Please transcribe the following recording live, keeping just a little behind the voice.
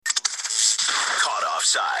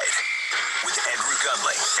Offside with Andrew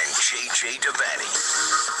Gunling and JJ Devaney.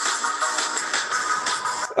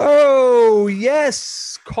 Oh,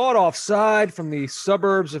 yes. Caught offside from the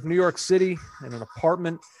suburbs of New York City in an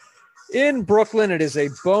apartment in Brooklyn. It is a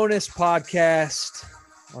bonus podcast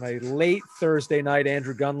on a late Thursday night.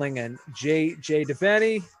 Andrew Gunling and JJ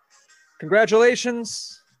Devaney.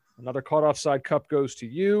 Congratulations. Another Caught Offside Cup goes to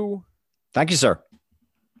you. Thank you, sir.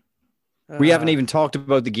 We haven't even talked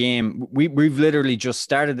about the game. We've literally just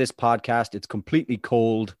started this podcast. It's completely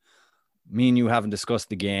cold. Me and you haven't discussed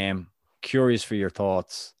the game. Curious for your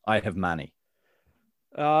thoughts. I have many.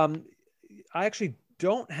 I actually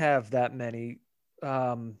don't have that many.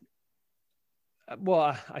 Well,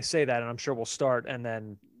 I say that, and I'm sure we'll start, and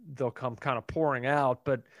then they'll come kind of pouring out.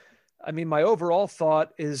 But, I mean, my overall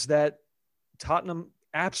thought is that Tottenham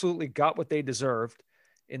absolutely got what they deserved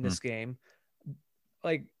in this game.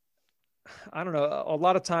 Like, I don't know. A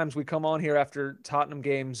lot of times we come on here after Tottenham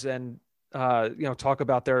games and, talk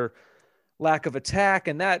about their lack of attack.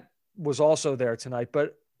 And that was also there tonight.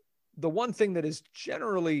 But the one thing that is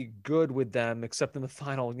generally good with them, except in the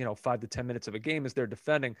final, 5 to 10 minutes of a game, is their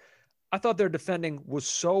defending. I thought their defending was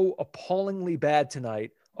so appallingly bad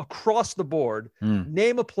tonight across the board.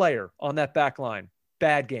 Name a player on that back line.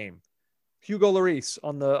 Bad game. Hugo Lloris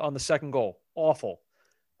on the second goal. Awful.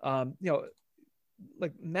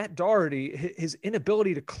 Like Matt Doherty, his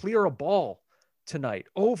inability to clear a ball tonight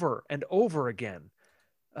over and over again.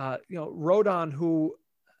 Rodon, who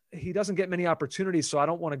he doesn't get many opportunities, so I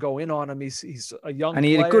don't want to go in on him. He's a young and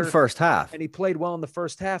he player, had a good first half, and he played well in the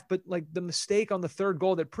first half. But like the mistake on the third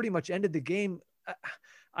goal that pretty much ended the game,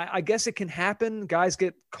 I guess it can happen. Guys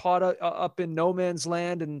get caught up in no man's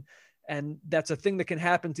land, and that's a thing that can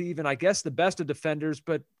happen to even, I guess, the best of defenders.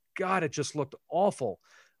 But God, it just looked awful.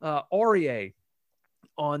 Aurier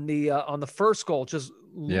on the first goal, just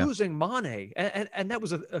losing Mane. And that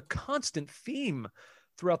was a constant theme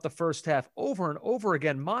throughout the first half, over and over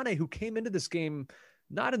again. Mane, who came into this game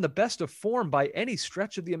not in the best of form by any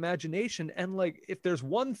stretch of the imagination. And like, if there's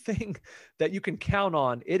one thing that you can count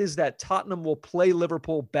on, it is that Tottenham will play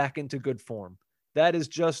Liverpool back into good form. That is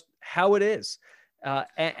just how it is.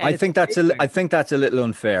 I think that's a little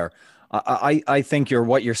unfair. I think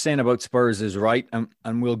what you're saying about Spurs is right,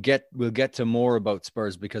 and we'll get to more about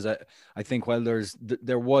Spurs, because I think while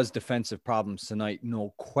there was defensive problems tonight,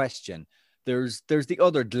 no question, there's the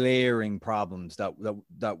other glaring problems that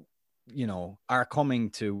are coming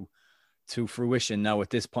to fruition now at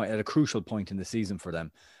this point, at a crucial point in the season for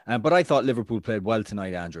them. But I thought Liverpool played well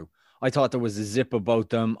tonight, Andrew. I thought there was a zip about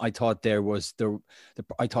them. I thought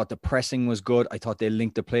I thought the pressing was good. I thought they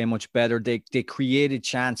linked the play much better. They created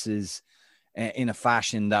chances in a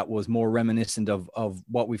fashion that was more reminiscent of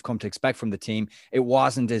what we've come to expect from the team. It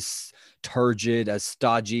wasn't as turgid, as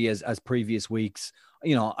stodgy as previous weeks.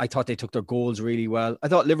 I thought they took their goals really well. I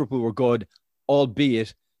thought Liverpool were good,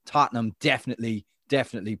 albeit Tottenham definitely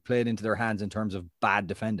played into their hands in terms of bad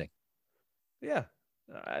defending. Yeah.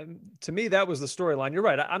 To me, that was the storyline. You're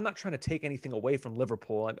right. I'm not trying to take anything away from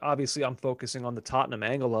Liverpool. Obviously, I'm focusing on the Tottenham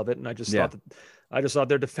angle of it, and I just thought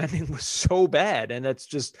their defending was so bad, and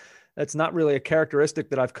that's not really a characteristic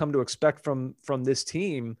that I've come to expect from this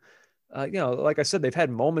team. Like I said, they've had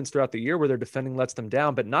moments throughout the year where their defending lets them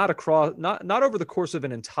down, but not over the course of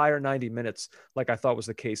an entire 90 minutes, like I thought was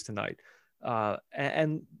the case tonight.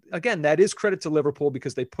 And again, that is credit to Liverpool,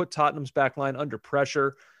 because they put Tottenham's back line under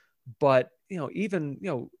pressure. But even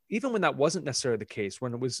when that wasn't necessarily the case,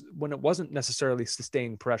 when it wasn't necessarily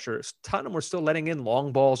sustained pressure, Tottenham were still letting in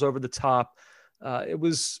long balls over the top. I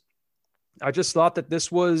just thought that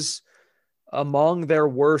this was among their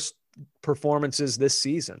worst performances this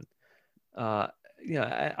season. I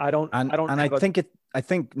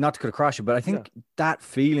think not to cut across you, but I think that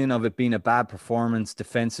feeling of it being a bad performance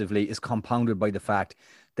defensively is compounded by the fact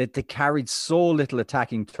that they carried so little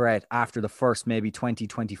attacking threat after the first maybe 20,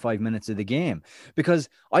 25 minutes of the game. Because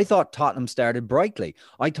I thought Tottenham started brightly.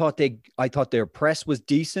 I thought their press was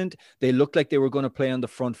decent. They looked like they were going to play on the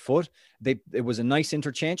front foot. It was a nice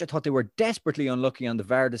interchange. I thought they were desperately unlucky on the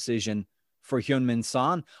VAR decision for Heung-min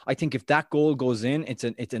Son. I think if that goal goes in, it's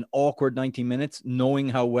an awkward 90 minutes, knowing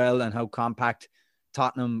how well and how compact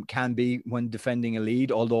Tottenham can be when defending a lead.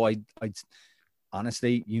 Although I'd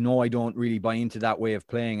honestly, I don't really buy into that way of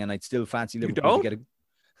playing, and I'd still fancy Liverpool to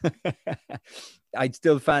get I'd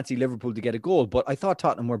still fancy Liverpool to get a goal. But I thought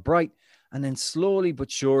Tottenham were bright, and then slowly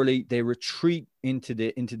but surely they retreat into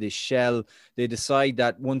the shell. They decide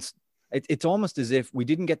that once it's almost as if we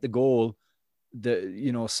didn't get the goal,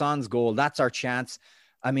 Son's goal, that's our chance.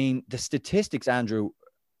 I mean, the statistics, Andrew,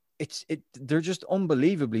 they're just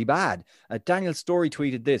unbelievably bad. Daniel Story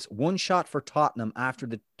tweeted this: one shot for Tottenham after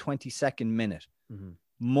the 22nd minute,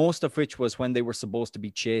 most of which was when they were supposed to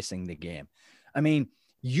be chasing the game. I mean,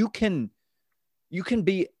 you can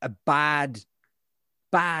be a bad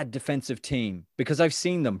defensive team, because I've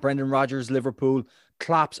seen them. Brendan Rodgers, Liverpool,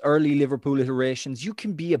 Klopp's early Liverpool iterations. You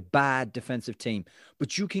can be a bad defensive team,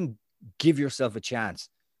 but you can give yourself a chance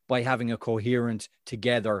by having a coherent,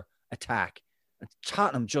 together attack.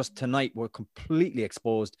 Tottenham just tonight were completely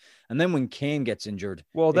exposed. And then when Kane gets injured,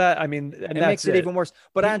 it makes it even worse.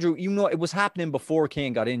 But Andrew, it was happening before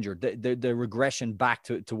Kane got injured. The regression back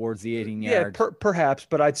towards the 18 yards. Yeah, perhaps,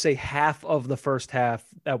 but I'd say half of the first half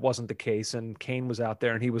that wasn't the case, and Kane was out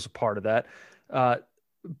there and he was a part of that.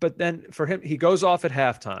 But then for him, he goes off at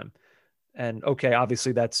halftime, and okay,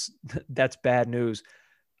 obviously that's bad news.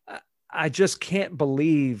 I just can't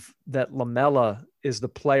believe that Lamela is the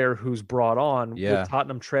player who's brought on with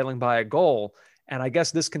Tottenham trailing by a goal. And I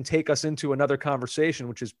guess this can take us into another conversation,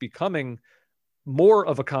 which is becoming more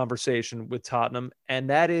of a conversation with Tottenham. And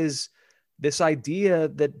that is this idea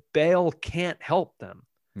that Bale can't help them.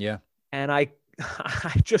 Yeah. And I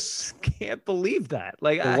just can't believe that.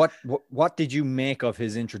 Like, what did you make of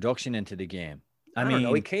his introduction into the game? I mean, don't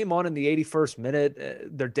know. He came on in the 81st minute.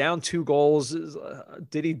 They're down 2 goals.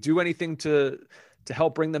 Did he do anything to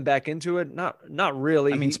help bring them back into it? Not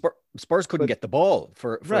really. I mean, Spurs couldn't get the ball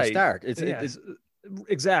for a start. It's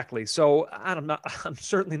exactly. So I'm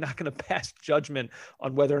certainly not going to pass judgment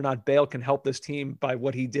on whether or not Bale can help this team by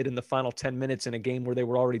what he did in the final 10 minutes in a game where they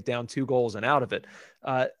were already down 2 goals and out of it.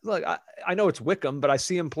 Look, I know it's Wickham, but I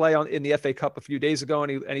see him play in the FA Cup a few days ago,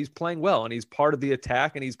 and he's playing well, and he's part of the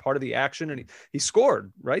attack, and he's part of the action, and he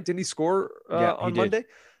scored, right? Didn't he score on Monday?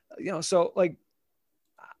 So like,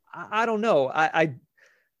 I don't know.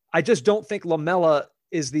 I just don't think Lamela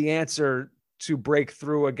is the answer to break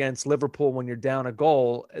through against Liverpool when you're down a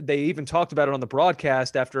goal. They even talked about it on the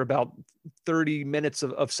broadcast after about 30 minutes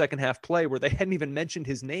of second half play, where they hadn't even mentioned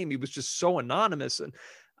his name. He was just so anonymous. And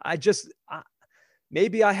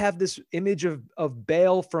maybe I have this image of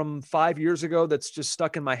Bale from 5 years ago that's just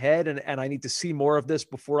stuck in my head. And I need to see more of this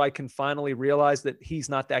before I can finally realize that he's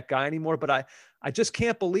not that guy anymore. But I just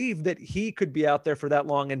can't believe that he could be out there for that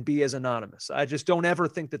long and be as anonymous. I just don't ever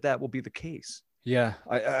think that will be the case. Yeah,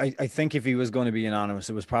 I think if he was going to be anonymous,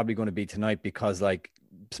 it was probably going to be tonight, because like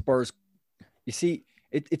Spurs, you see,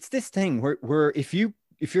 it's this thing where if you're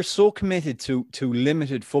so committed to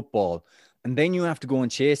limited football, and then you have to go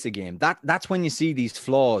and chase a game, that's when you see these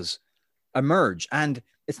flaws emerge. And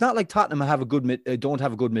it's not like Tottenham don't have a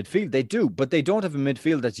good midfield. They do, but they don't have a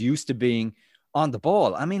midfield that's used to being on the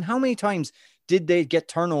ball. I mean, how many times did they get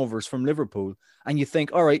turnovers from Liverpool? And you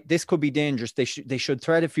think, all right, this could be dangerous. They should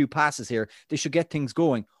thread a few passes here. They should get things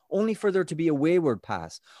going, only for there to be a wayward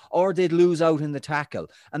pass, or they'd lose out in the tackle.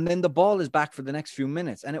 And then the ball is back for the next few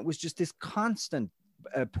minutes. And it was just this constant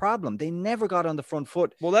problem. They never got on the front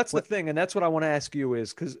foot. Well, that's the thing. And that's what I want to ask you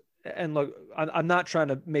is, and look, I'm not trying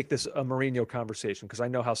to make this a Mourinho conversation, because I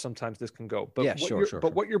know how sometimes this can go.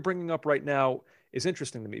 But what you're bringing up right now is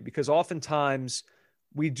interesting to me, because oftentimes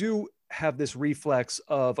we do have this reflex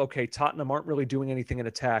of, okay, Tottenham aren't really doing anything in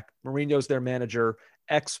attack. Mourinho's their manager.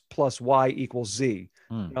 X plus Y equals Z.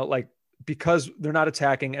 Like, because they're not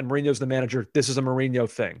attacking and Mourinho's the manager, this is a Mourinho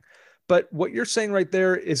thing. But what you're saying right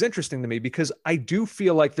there is interesting to me, because I do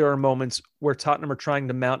feel like there are moments where Tottenham are trying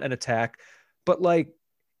to mount an attack, but like,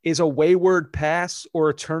 is a wayward pass or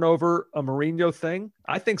a turnover a Mourinho thing?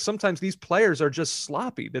 I think sometimes these players are just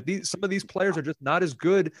sloppy, that some of these players are just not as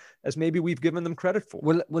good as maybe we've given them credit for.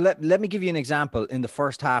 Well, let me give you an example. In the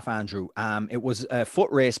first half, Andrew, it was a foot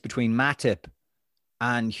race between Matip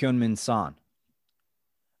and Heung-min Son.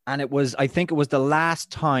 And I think it was the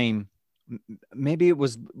last time, maybe it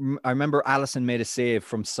was, I remember Alisson made a save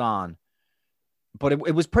from Son, but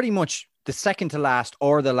it was pretty much the second to last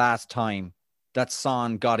or the last time that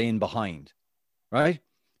Son got in behind, right?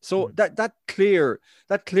 So that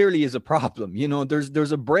clearly is a problem.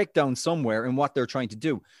 There's a breakdown somewhere in what they're trying to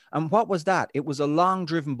do. And what was that? It was a long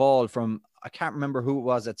driven ball from, I can't remember who it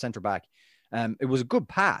was at centre back. It was a good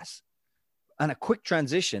pass and a quick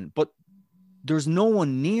transition, but there's no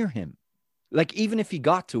one near him. Like, even if he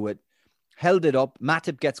got to it, held it up,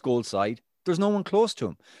 Matip gets goal side, there's no one close to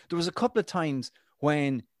him. There was a couple of times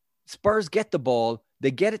when Spurs get the ball,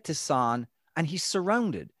 they get it to Son, and he's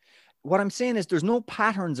surrounded. What I'm saying is there's no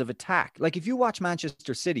patterns of attack. Like, if you watch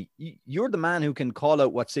Manchester City, you're the man who can call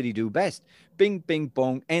out what City do best. Bing, bing,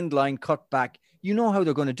 bong, end line, cut back. You know how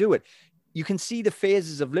they're going to do it. You can see the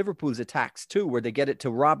phases of Liverpool's attacks too, where they get it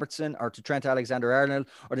to Robertson or to Trent Alexander-Arnold,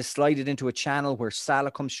 or they slide it into a channel where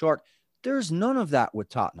Salah comes short. There's none of that with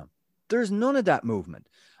Tottenham. There's none of that movement.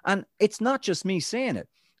 And it's not just me saying it.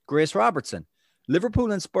 Grace Robertson,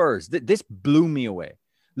 Liverpool and Spurs, this blew me away.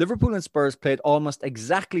 Liverpool and Spurs played almost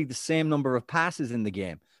exactly the same number of passes in the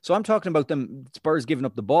game. So I'm talking about them, Spurs giving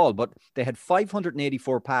up the ball, but they had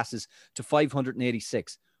 584 passes to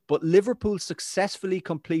 586. But Liverpool successfully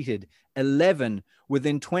completed 11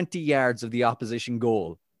 within 20 yards of the opposition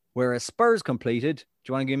goal, whereas Spurs completed, do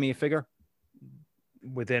you want to give me a figure?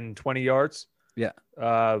 Within 20 yards? Yeah.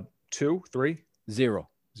 2, 3? 0.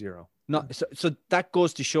 No, Hmm. so that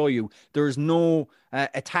goes to show you there is no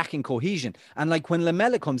attacking cohesion. And like when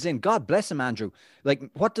Lamela comes in, God bless him, Andrew. Like,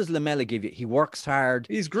 what does Lamela give you? He works hard.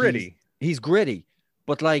 He's gritty. He's gritty.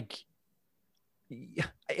 But like,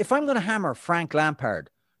 if I'm going to hammer Frank Lampard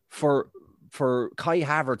for Kai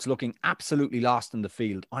Havertz looking absolutely lost in the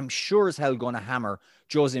field, I'm sure as hell going to hammer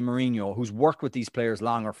Jose Mourinho, who's worked with these players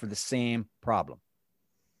longer, for the same problem.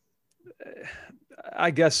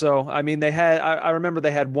 I guess so. I mean, I remember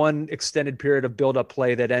they had one extended period of build-up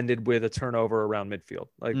play that ended with a turnover around midfield.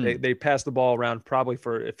 Like they passed the ball around probably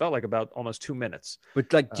it felt like about almost 2 minutes.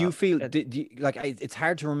 But like, do you feel it's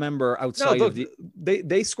hard to remember outside of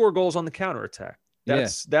they score goals on the counterattack.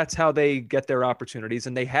 That's how they get their opportunities,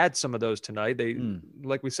 and they had some of those tonight. They,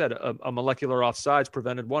 like we said, a molecular offsides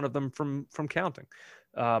prevented one of them from counting.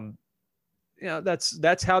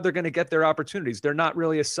 That's how they're going to get their opportunities. They're not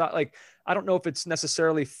really I don't know if it's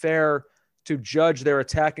necessarily fair to judge their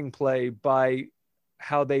attacking play by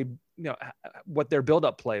how they, what their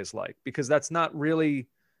build-up play is like, because that isn't really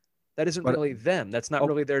them. That's not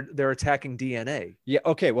really their attacking DNA. Yeah.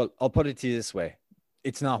 Okay. Well, I'll put it to you this way.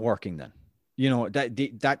 It's not working then. The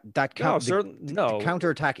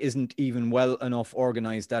counterattack isn't even well enough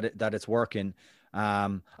organized that it's working.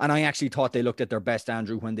 And I actually thought they looked at their best,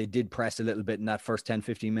 Andrew, when they did press a little bit in that first 10,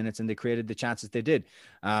 15 minutes and they created the chances they did.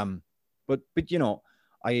 But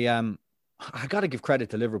I got to give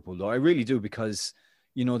credit to Liverpool, though. I really do, because,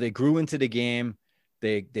 they grew into the game.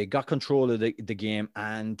 They got control of the game,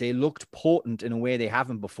 and they looked potent in a way they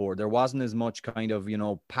haven't before. There wasn't as much kind of,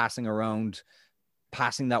 passing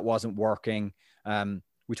that wasn't working.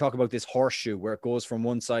 We talk about this horseshoe where it goes from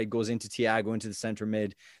one side, goes into Thiago, into the centre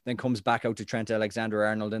mid, then comes back out to Trent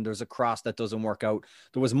Alexander-Arnold, and there's a cross that doesn't work out.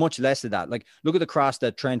 There was much less of that. Like, look at the cross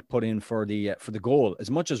that Trent put in for the goal. As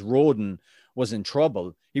much as Rodon was in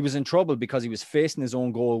trouble, he was in trouble because he was facing his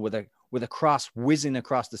own goal with a cross whizzing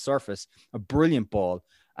across the surface, a brilliant ball,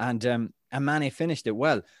 and Mane finished it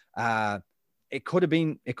well. It could have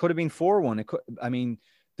been 4-1.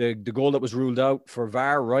 The goal that was ruled out for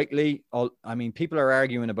VAR, rightly. People are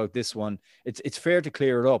arguing about this one. It's fair to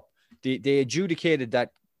clear it up. They adjudicated that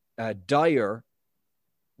Dyer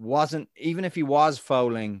wasn't, even if he was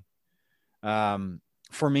fouling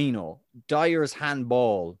Firmino, Dyer's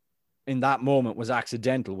handball in that moment was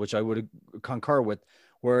accidental, which I would concur with,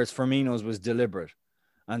 whereas Firmino's was deliberate.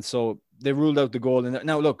 And so they ruled out the goal.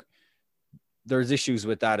 Now, look, there's issues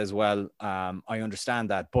with that as well. I understand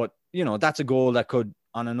that. But, that's a goal that could,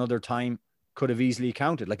 on another time, could have easily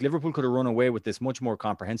counted. Like, Liverpool could have run away with this much more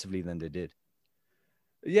comprehensively than they did.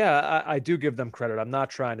 Yeah, I do give them credit. I'm not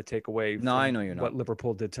trying to take away I know you're not. What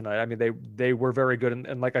Liverpool did tonight. I mean, they were very good.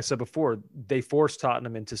 And like I said before, they forced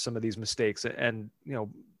Tottenham into some of these mistakes and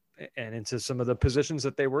into some of the positions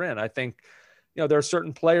that they were in. I think, there are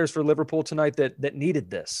certain players for Liverpool tonight that needed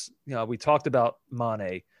this. We talked about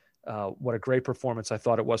Mane. What a great performance I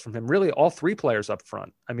thought it was from him. Really, all three players up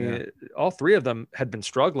front. I mean, all three of them had been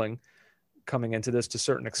struggling coming into this to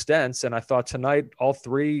certain extents. And I thought tonight, all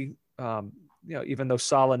three, even though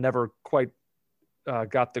Salah never quite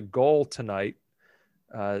got the goal tonight,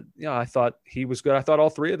 I thought he was good. I thought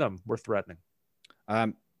all three of them were threatening.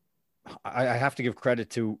 I have to give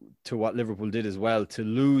credit to what Liverpool did as well, to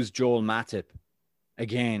lose Joel Matip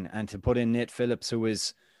again and to put in Nate Phillips, who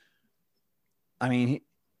is,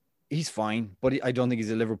 he's fine, but I don't think he's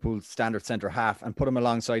a Liverpool standard centre half, and put him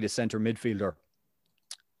alongside a centre midfielder.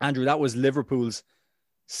 Andrew, that was Liverpool's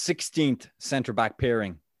 16th centre back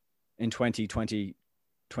pairing in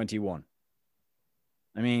 2020-21.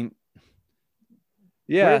 And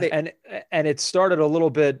it started a little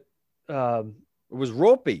bit. It was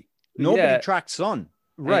ropey. Nobody tracked Son.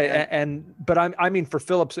 Right. But for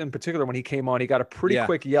Phillips in particular, when he came on, he got a pretty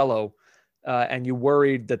quick yellow. And you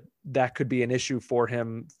worried that could be an issue for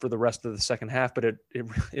him for the rest of the second half, but it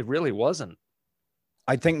really wasn't.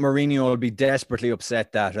 I think Mourinho will be desperately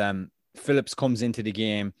upset that Phillips comes into the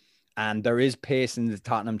game and there is pace in the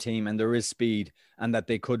Tottenham team and there is speed, and that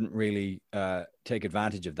they couldn't really take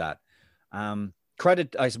advantage of that.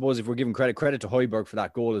 Credit, I suppose, if we're giving credit to Højbjerg for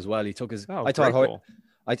that goal as well. He took his.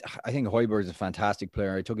 I think Højbjerg is a fantastic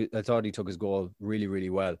player. I thought he took his goal really, really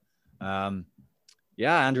well.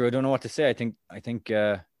 Yeah, Andrew, I don't know what to say. I think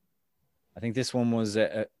this one was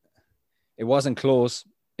it wasn't close.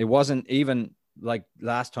 It wasn't even like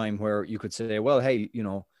last time where you could say, well, hey,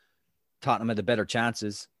 Tottenham had the better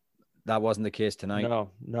chances. That wasn't the case tonight.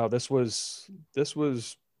 No, this was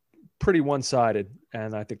pretty one-sided,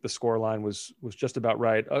 and I think the scoreline was just about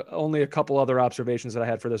right. Only a couple other observations that I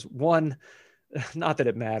had for this. One, not that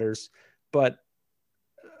it matters, but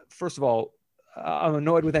first of all, I'm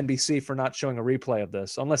annoyed with NBC for not showing a replay of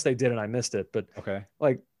this, unless they did and I missed it. But okay,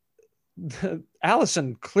 like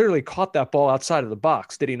Allison clearly caught that ball outside of the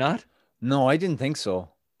box, did he not? No, I didn't think so.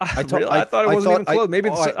 I thought it wasn't even close. Maybe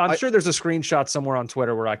I'm sure there's a scrreensshot somewhere on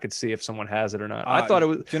Twitter where I could see if someone has it or not. I thought it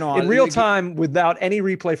was in real time without any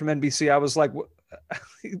replay from NBC. I was like,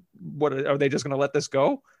 what are they just going to let this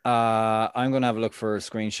go? I'm going to have a look for a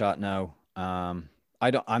screenshot now.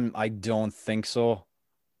 I don't think so.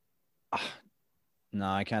 No,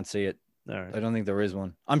 I can't see it. All right. I don't think there is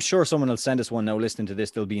one. I'm sure someone will send us one now. Listening to this,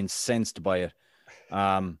 they'll be incensed by it.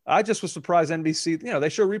 I just was surprised NBC, they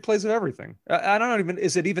show replays of everything. I don't even,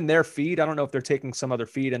 is it even their feed? I don't know if they're taking some other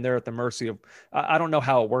feed and they're at the mercy of, I don't know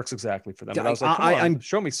how it works exactly for them. But I was like,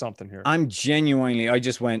 show me something here. I'm genuinely,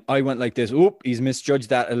 I went like this. Oop, he's misjudged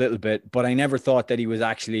that a little bit, but I never thought that he was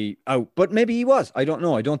actually out, but maybe he was. I don't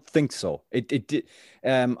know. I don't think so. It did.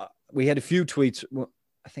 We had a few tweets.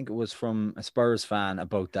 I think it was from a Spurs fan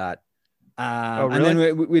about that. Really? And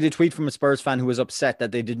then we had a tweet from a Spurs fan who was upset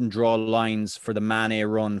that they didn't draw lines for the Mane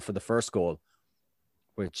run for the first goal,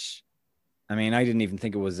 which, I mean, I didn't even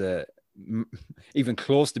think it was even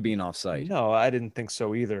close to being offside. No, I didn't think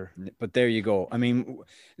so either. But there you go. I mean,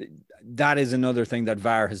 that is another thing that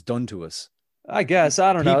VAR has done to us. I guess.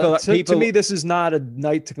 I don't know. To me, this is not a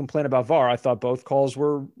night to complain about VAR. I thought both calls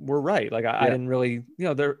were right. Like I didn't really,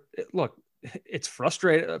 look, it's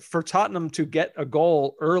frustrating for Tottenham to get a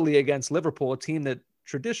goal early against Liverpool, a team that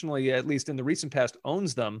traditionally, at least in the recent past,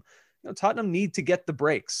 owns them. Tottenham need to get the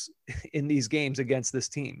breaks in these games against this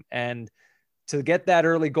team. And to get that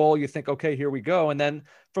early goal, you think, okay, here we go. And then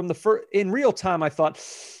from in real time, I thought,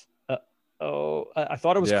 I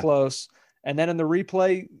thought it was close. And then in the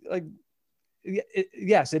replay, like,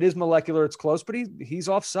 yes, it is molecular. It's close, but he's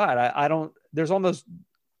offside. I don't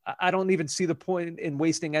even see the point in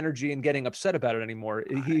wasting energy and getting upset about it anymore.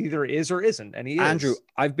 He either is or isn't, and he is. Andrew,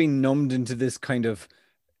 I've been numbed into this kind of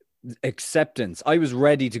acceptance. I was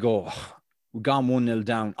ready to go, we've gone 1-0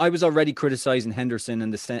 down. I was already criticizing Henderson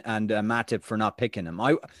and Matip for not picking him.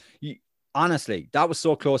 Honestly, that was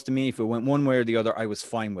so close to me. If it went one way or the other, I was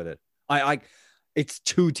fine with it. It's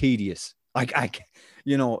too tedious.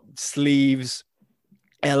 Sleeves,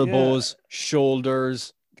 elbows,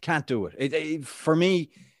 shoulders, can't do it. For me,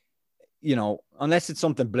 unless it's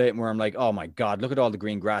something blatant where I'm like, oh my God, look at all the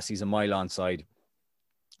green grass. He's a mile onside.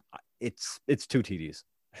 It's too tedious.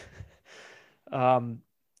 And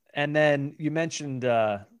then you mentioned,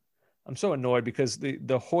 I'm so annoyed because the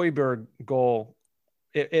Højbjerg goal,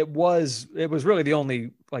 it was really the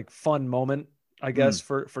only like fun moment, I guess,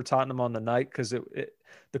 for Tottenham on the night. Cause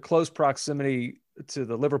the close proximity to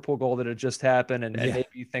the Liverpool goal that had just happened. And maybe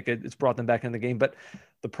you think it's brought them back in the game, but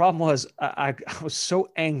the problem was I was so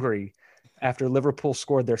angry after Liverpool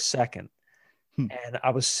scored their second. And I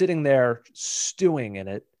was sitting there stewing in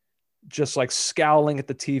it, just like scowling at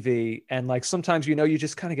the TV. And like, sometimes, you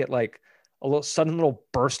just kind of get like a sudden little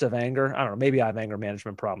burst of anger. I don't know, maybe I have anger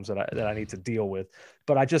management problems that I need to deal with,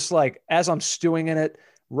 but I just like, as I'm stewing in it,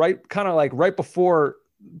 right before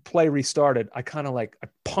play restarted, I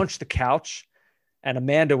punched the couch, and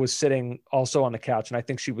Amanda was sitting also on the couch. And I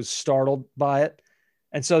think she was startled by it.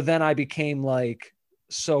 And so then I became like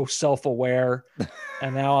so self-aware.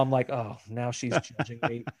 And now I'm like, oh, now she's judging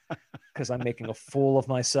me because I'm making a fool of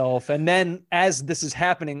myself. And then as this is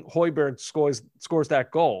happening, Højbjerg scores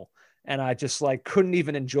that goal. And I just like couldn't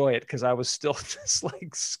even enjoy it because I was still just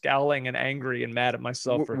like scowling and angry and mad at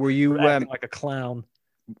myself for acting like a clown.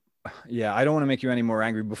 Yeah, I don't want to make you any more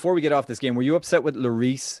angry. Before we get off this game, were you upset with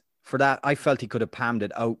Lloris for that? I felt he could have palmed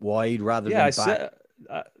it out wide rather than back. Said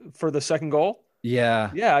for the second goal. Yeah.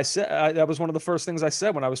 I said that was one of the first things I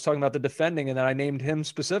said when I was talking about the defending, and then I named him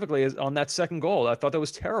specifically on that second goal. I thought that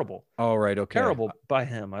was terrible. Oh, right. Okay. Terrible by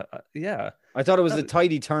him. I thought it was a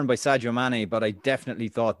tidy turn by Sadio Mane, but I definitely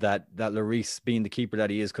thought that Lloris, being the keeper that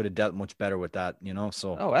he is, could have dealt much better with that,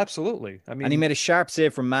 So. Oh, absolutely. I mean, and he made a sharp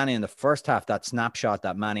save from Mane in the first half, that snapshot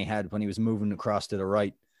that Mane had when he was moving across to the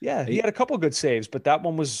right. Yeah, he had a couple good saves, but that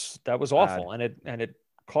was awful, and it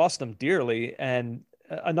cost them dearly. And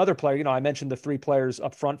another player, I mentioned the three players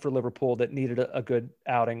up front for Liverpool that needed a good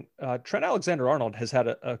outing. Trent Alexander-Arnold has had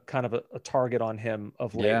a kind of a target on him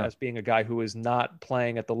of late as being a guy who is not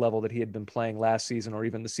playing at the level that he had been playing last season or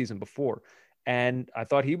even the season before. And I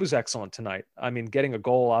thought he was excellent tonight. I mean, getting a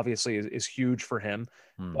goal obviously is huge for him,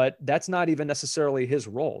 but that's not even necessarily his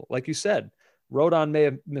role. Like you said, Rodon may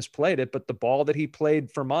have misplayed it, but the ball that he played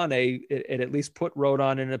for Mane, it at least put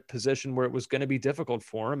Rodon in a position where it was going to be difficult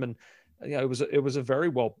for him. And it was a very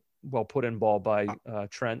well put in ball by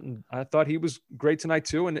Trent. And I thought he was great tonight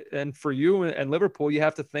too. And for you and Liverpool, you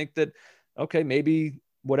have to think that, okay, maybe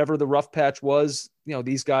whatever the rough patch was,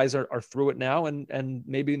 these guys are through it now, and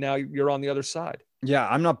maybe now you're on the other side. Yeah,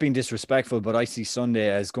 I'm not being disrespectful, but I see Sunday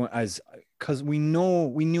as because we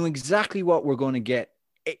knew exactly what we're going to get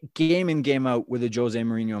game in, game out with a Jose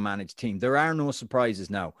Mourinho managed team. There are no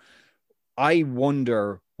surprises now. I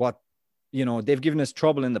wonder what, they've given us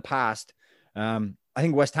trouble in the past. I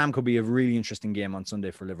think West Ham could be a really interesting game on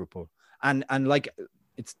Sunday for Liverpool. And like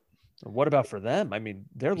it's, what about for them? I mean,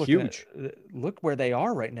 they're looking huge. Look where they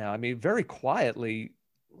are right now. I mean, very quietly,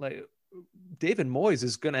 like David Moyes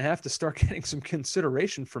is going to have to start getting some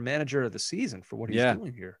consideration for manager of the season for what he's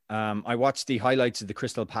doing here. I watched the highlights of the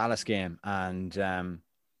Crystal Palace game, and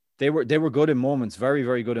they were good in moments, very,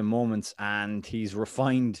 very good in moments. And he's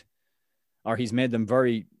refined, or he's made them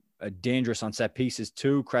very dangerous on set pieces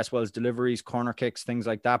too. Cresswell's deliveries, corner kicks, things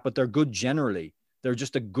like that. But they're good generally. They're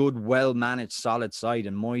just a good, well-managed, solid side,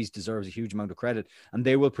 and Moyes deserves a huge amount of credit. And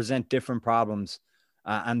they will present different problems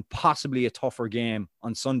and possibly a tougher game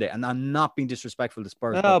on Sunday. And I'm not being disrespectful to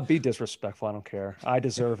Spurs. I'll be disrespectful. I don't care. I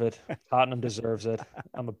deserve it. Tottenham deserves it.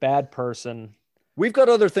 I'm a bad person. We've got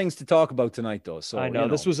other things to talk about tonight, though. So I know,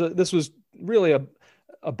 this was really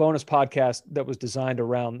a bonus podcast that was designed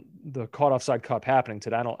around the Caught Offside Cup happening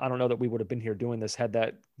today. I don't know that we would have been here doing this had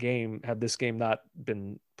this game not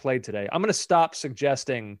been played today. I'm going to stop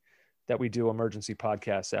suggesting that we do emergency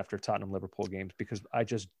podcasts after Tottenham Liverpool games because I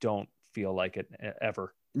just don't feel like it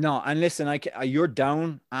ever. No, and listen, you're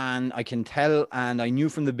down, and I can tell, and I knew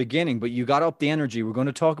from the beginning, but you got up the energy. We're going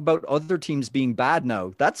to talk about other teams being bad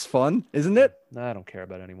now. That's fun, isn't it? I don't care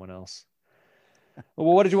about anyone else.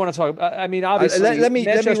 Well, what did you want to talk about? I mean, obviously,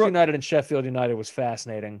 Manchester United and Sheffield United was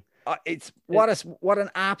fascinating. What an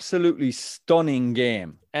absolutely stunning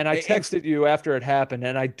game. And I texted you after it happened,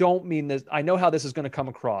 and I don't mean this. I know how this is going to come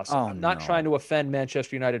across. I'm not trying to offend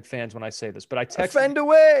Manchester United fans when I say this, but I texted offend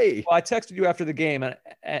away. Well, I texted you after the game,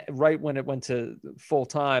 and right when it went to full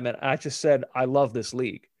time, and I just said I love this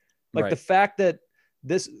league. Like the fact that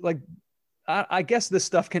this, like, I guess this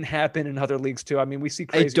stuff can happen in other leagues too. I mean, we see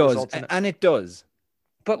crazy results, and it does.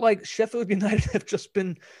 But like Sheffield United have just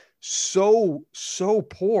been so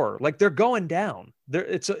poor. Like they're going down.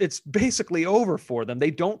 It's basically over for them.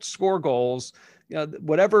 They don't score goals.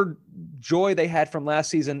 Whatever joy they had from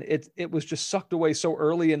last season, it was just sucked away so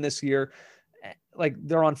early in this year. Like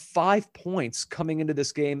they're on 5 points coming into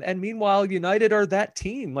this game. And meanwhile, United are that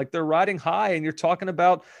team. Like they're riding high, and you're talking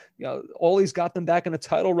about, Ole's got them back in a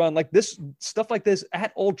title run. Like this stuff like this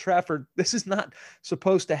at Old Trafford, this is not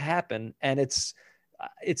supposed to happen. And it's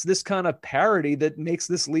this kind of parody that makes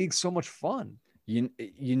this league so much fun.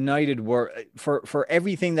 United were for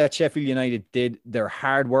everything that Sheffield United did, their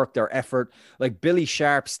hard work, their effort, like Billy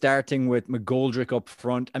Sharp starting with McGoldrick up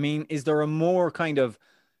front. I mean, is there a more kind of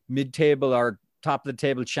mid-table or top of the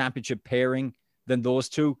table championship pairing than those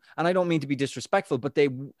two? And I don't mean to be disrespectful, but they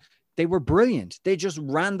were brilliant. They just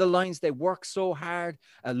ran the lines. They worked so hard.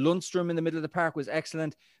 Lundstrom in the middle of the park was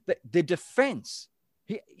excellent. The defense,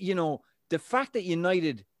 the fact that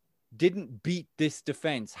United didn't beat this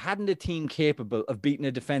defense, hadn't a team capable of beating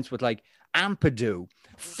a defense with like Ampadu,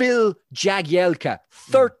 Phil Jagielka,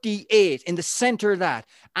 38 in the center of that.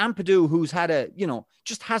 Ampadu, who's had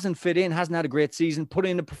just hasn't fit in, hasn't had a great season, put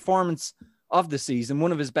in a performance of the season,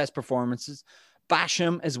 one of his best performances.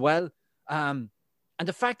 Basham as well. And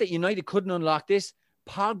the fact that United couldn't unlock this,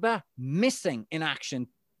 Pogba missing in action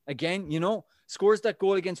again, scores that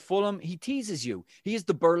goal against Fulham. He teases you. He is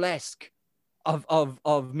the burlesque of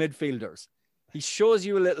midfielders. He shows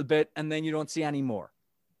you a little bit, and then you don't see any more.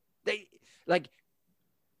 They like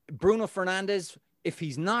Bruno Fernandes. If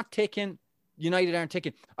he's not ticking, United aren't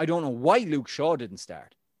ticking. I don't know why Luke Shaw didn't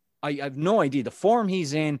start. I have no idea. The form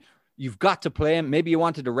he's in, you've got to play him. Maybe you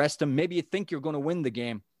wanted to rest him. Maybe you think you're going to win the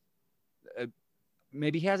game.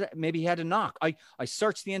 Maybe he had a knock. I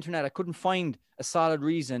searched the internet. I couldn't find a solid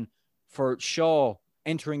reason for Shaw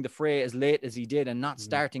entering the fray as late as he did and not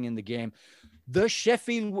starting in the game. The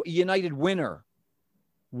Sheffield United winner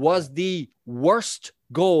was the worst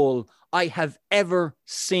goal I have ever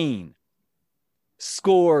seen.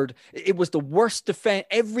 scored. It was the worst defense.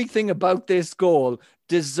 Everything about this goal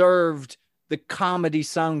deserved the comedy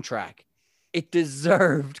soundtrack. It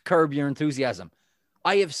deserved Curb Your Enthusiasm.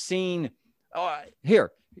 I have seen,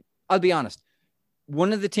 here, I'll be honest.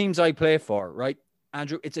 One of the teams I play for, right,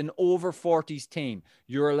 Andrew, it's an over 40s team.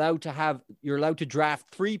 You're allowed to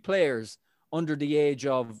draft 3 players under the age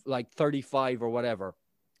of like 35 or whatever.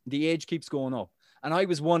 The age keeps going up. And I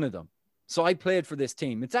was one of them. So I played for this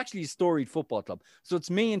team. It's actually a storied football club. So it's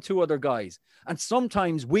me and 2 other guys. And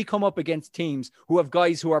sometimes we come up against teams who have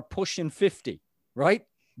guys who are pushing 50, right?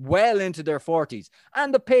 Well into their 40s.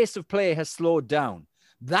 And the pace of play has slowed down.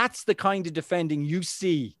 That's the kind of defending you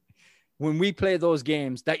see when we play those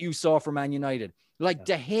games that you saw for Man United. Like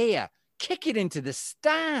De Gea, kick it into the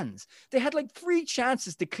stands. They had like 3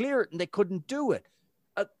 chances to clear it and they couldn't do it.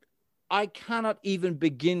 I cannot even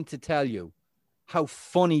begin to tell you how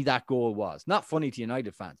funny that goal was. Not funny to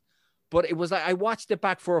United fans, but it was like, I watched it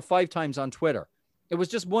back 4 or 5 times on Twitter. It was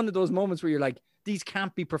just one of those moments where you're like, these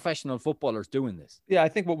can't be professional footballers doing this. Yeah, I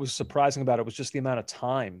think what was surprising about it was just the amount of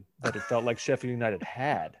time that it felt like Sheffield United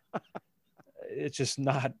had. It's just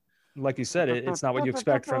not, like you said, it's not what you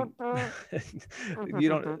expect from you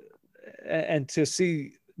don't. And to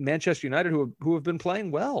see Manchester United, who have been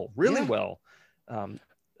playing well, really well.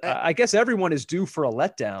 I guess everyone is due for a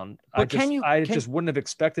letdown. But I just wouldn't have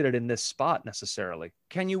expected it in this spot necessarily.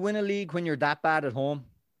 Can you win a league when you're that bad at home?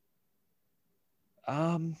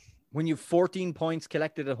 When you've 14 points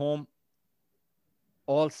collected at home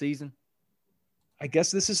all season? I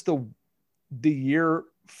guess this is the year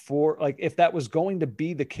for, like, if that was going to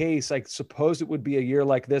be the case, I suppose it would be a year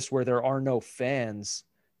like this where there are no fans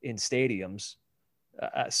in stadiums.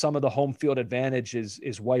 Some of the home field advantage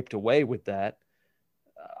is wiped away with that.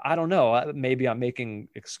 I don't know. Maybe I'm making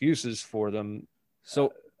excuses for them.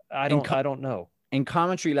 So I don't know. In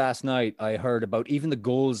commentary last night, I heard about even the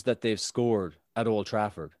goals that they've scored at Old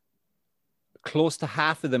Trafford. Close to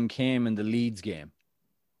half of them came in the Leeds game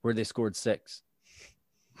where they scored 6.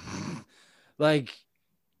 Like,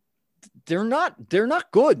 they're not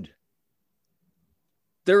good.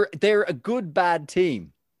 They're a good bad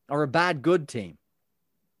team or a bad good team.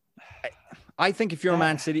 I think if you're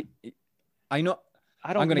Man City, I'm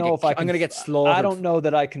going to get slaughtered. I don't know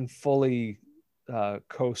that I can fully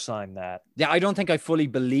co-sign that. Yeah, I don't think I fully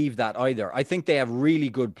believe that either. I think they have really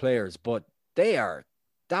good players, but well,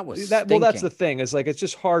 that's the thing, is like, it's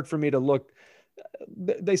just hard for me to look.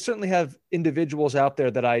 They certainly have individuals out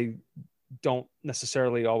there that I don't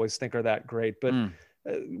necessarily always think are that great, but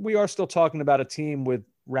we are still talking about a team with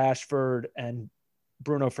Rashford and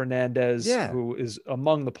Bruno Fernandes, who is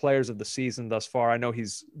among the players of the season thus far. I know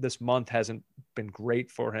this month hasn't been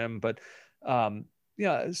great for him, but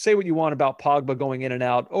say what you want about Pogba going in and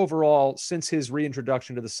out. Overall, since his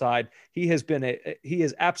reintroduction to the side, he has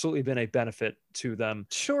absolutely been a benefit to them.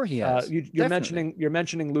 Sure, he has. You're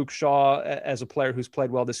mentioning Luke Shaw as a player who's played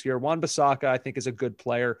well this year. Wan-Bissaka, I think, is a good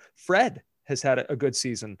player. Fred has had a good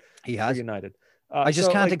season. He has. For United. I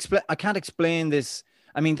can't explain this.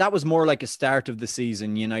 I mean, that was more like a start of the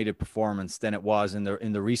season United performance than it was in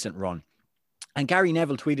the recent run. And Gary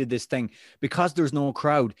Neville tweeted this thing: because there's no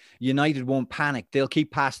crowd, United won't panic. They'll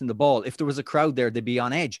keep passing the ball. If there was a crowd there, they'd be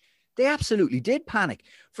on edge. They absolutely did panic.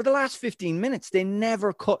 For the last 15 minutes, they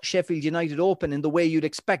never cut Sheffield United open in the way you'd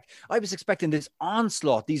expect. I was expecting this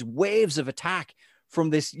onslaught, these waves of attack from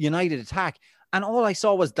this United attack. And all I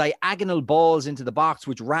saw was diagonal balls into the box,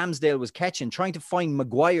 which Ramsdale was catching, trying to find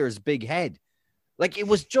Maguire's big head. Like, it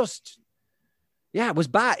was just, it was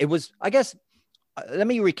bad. It was, I guess, let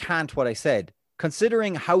me recant what I said.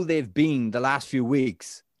 Considering how they've been the last few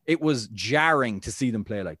weeks, it was jarring to see them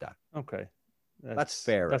play like that. Okay. That's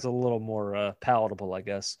fair. That's a little more palatable, I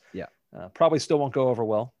guess. Yeah. Probably still won't go over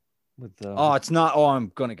well. It's not. Oh,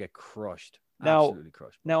 I'm going to get crushed. Absolutely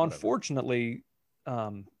crushed. Now, unfortunately,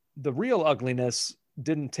 the real ugliness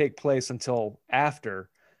didn't take place until after,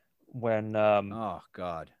 when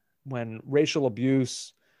when racial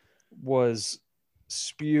abuse was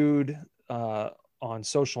spewed on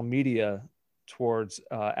social media towards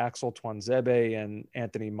Axel Tuanzebe and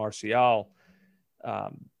Anthony Martial.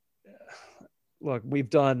 Look, we've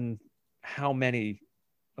done how many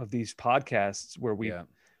of these podcasts where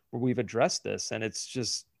we've addressed this, and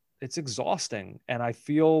it's exhausting. And I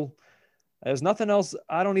feel there's nothing else.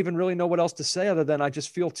 I don't even really know what else to say other than I just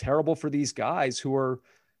feel terrible for these guys who are,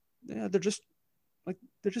 they're just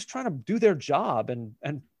trying to do their job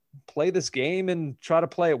and play this game and try to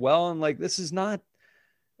play it well. And like, this is not,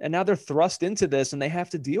 and now they're thrust into this and they have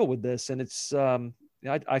to deal with this. And it's, I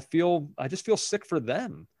just feel sick for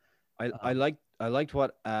them. I liked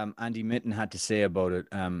what Andy Mitten had to say about it.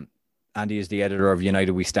 Andy is the editor of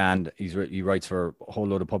United We Stand. He writes for a whole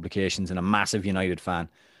load of publications and a massive United fan.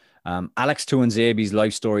 Alex Tuanzebe's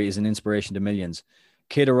life story is an inspiration to millions.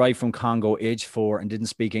 Kid arrived from Congo, age 4, and didn't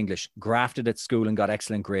speak English. Grafted at school and got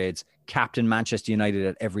excellent grades. Captain Manchester United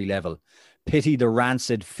at every level. Pity the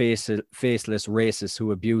rancid, faceless racists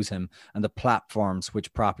who abuse him and the platforms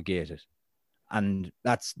which propagate it. And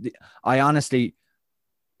I honestly,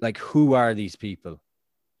 like, who are these people?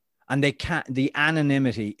 And the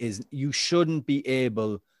anonymity is, you shouldn't be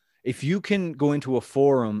able, if you can go into a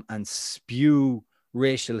forum and spew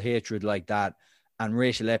racial hatred like that and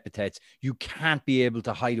racial epithets, you can't be able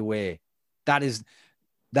to hide away. That is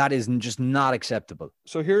just not acceptable.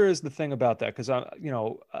 So here is the thing about that, because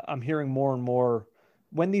I'm hearing more and more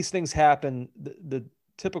when these things happen. The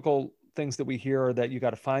typical things that we hear are that you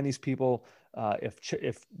got to find these people.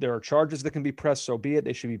 If there are charges that can be pressed, so be it.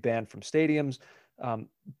 They should be banned from stadiums.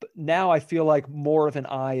 But now I feel like more of an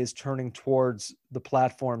eye is turning towards the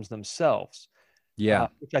platforms themselves. Yeah,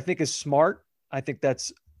 which I think is smart. I think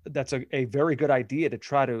that's a very good idea to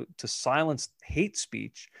try to silence hate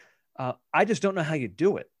speech. I just don't know how you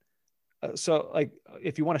do it. So, like,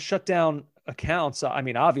 if you want to shut down accounts, I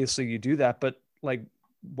mean, obviously you do that, but like,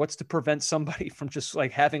 what's to prevent somebody from just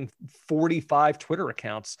like having 45 Twitter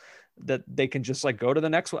accounts that they can just like go to the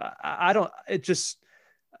next one? I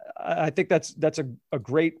think that's a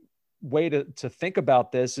great way to think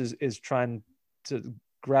about this is trying to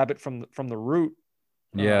grab it from the root.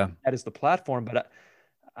 Yeah. That is the platform. But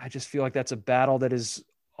I just feel like that's a battle that is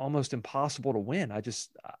almost impossible to win. I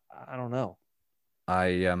don't know.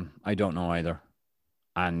 I don't know either.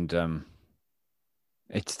 And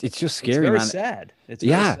it's just scary, it's very man. Sad. It's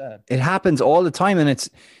very sad. It happens all the time. And it's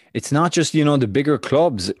not just, the bigger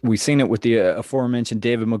clubs. We've seen it with the aforementioned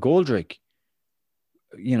David McGoldrick.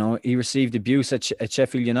 He received abuse at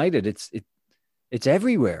Sheffield United. It's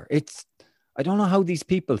everywhere. I don't know how these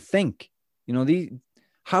people think.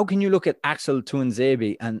 How can you look at Axel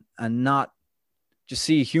Tuanzebe and not just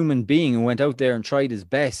see a human being who went out there and tried his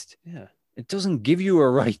best? Yeah. It doesn't give you a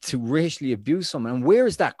right to racially abuse someone. And where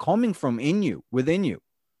is that coming from within you?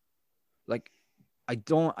 Like, I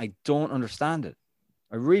don't understand it.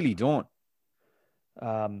 I really don't.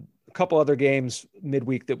 A couple other games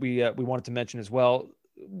midweek that we wanted to mention as well.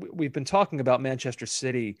 We've been talking about Manchester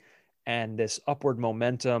City and this upward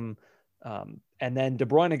momentum. And then De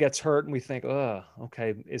Bruyne gets hurt and we think,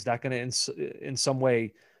 okay, is that going to in some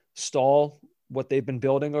way stall what they've been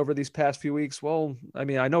building over these past few weeks? Well, I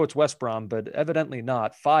mean, I know it's West Brom, but evidently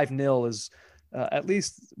not. 5-0 is at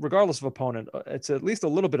least, regardless of opponent, it's at least a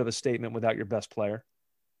little bit of a statement without your best player.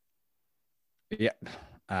 Yeah.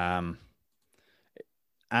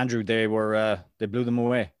 Andrew, they blew them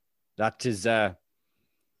away. That is, I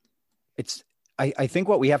think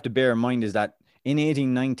what we have to bear in mind is that in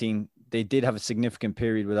 18-19, they did have a significant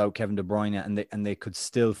period without Kevin De Bruyne, and they could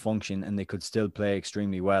still function and they could still play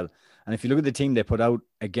extremely well. And if you look at the team they put out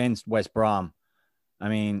against West Brom, I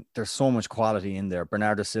mean, there's so much quality in there.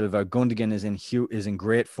 Bernardo Silva, Gundogan is in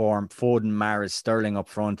great form. Foden, Mahrez, Sterling up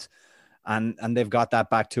front, and they've got that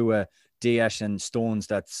back to a Diaz and Stones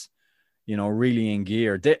that's really in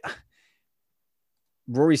gear.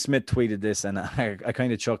 Rory Smith tweeted this, and I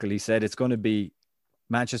kind of chuckled. He said it's going to be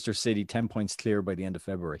Manchester City 10 points clear by the end of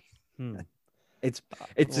February. It's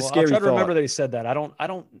a scary I'll try to thought. remember that he said that. I don't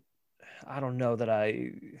know that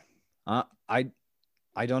I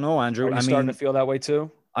don't know, Andrew. Are you starting to feel that way too?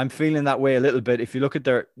 I'm feeling that way a little bit. If you look at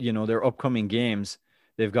their upcoming games,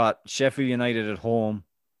 they've got Sheffield United at home,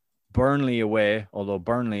 Burnley away. Although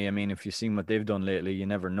Burnley, I mean, if you've seen what they've done lately, you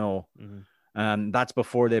never know. Mm-hmm. That's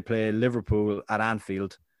before they play Liverpool at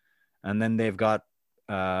Anfield, and then they've got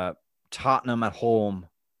Tottenham at home,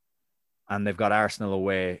 and they've got Arsenal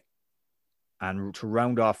away. And to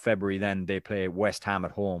round off February, then they play West Ham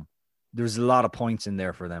at home. There's a lot of points in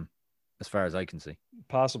there for them, as far as I can see.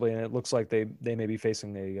 Possibly, and it looks like they may be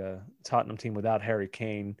facing a Tottenham team without Harry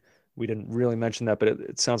Kane. We didn't really mention that, but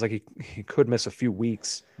it sounds like he could miss a few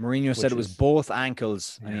weeks. Mourinho said it was both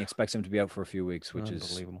ankles, and he expects him to be out for a few weeks, which is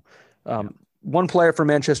unbelievable. One player for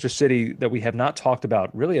Manchester City that we have not talked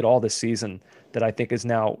about really at all this season that I think is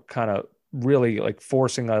now kind of really like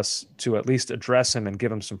forcing us to at least address him and give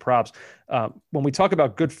him some props. When we talk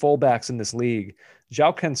about good fullbacks in this league,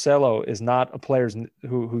 João Cancelo is not a player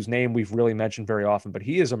whose name we've really mentioned very often, but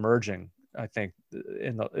he is emerging, I think,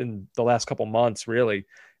 in the last couple months, really,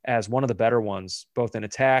 as one of the better ones, both in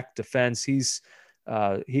attack, defense.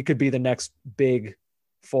 He could be the next big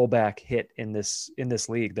fullback hit in this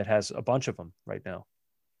league that has a bunch of them right now.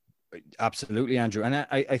 Absolutely, Andrew. And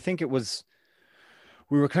I think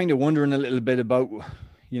we were kind of wondering a little bit about,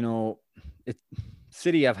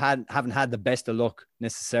 City haven't had the best of luck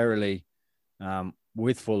necessarily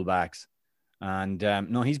with fullbacks, and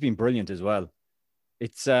no, he's been brilliant as well.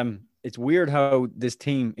 It's weird how this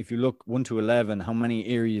team, if you look 1 to 11, how many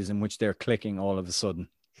areas in which they're clicking all of a sudden.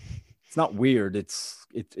 It's not weird. It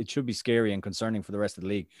should be scary and concerning for the rest of the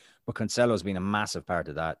league. But Cancelo's been a massive part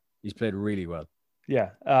of that. He's played really well. Yeah,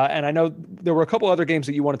 and I know there were a couple other games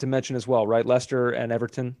that you wanted to mention as well, right? Leicester and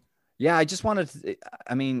Everton. Yeah, I just wanted to,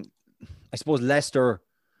 I suppose Leicester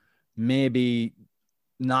maybe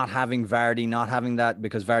not having Vardy, not having that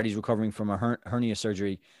because Vardy's recovering from a hernia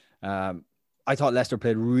surgery. I thought Leicester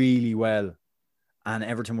played really well and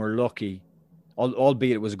Everton were lucky,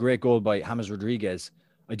 albeit it was a great goal by James Rodriguez.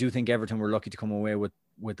 I do think Everton were lucky to come away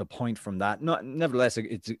with a point from that. Nevertheless,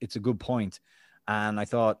 it's a good point. And I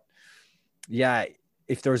thought, yeah,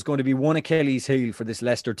 if there's going to be one Achilles heel for this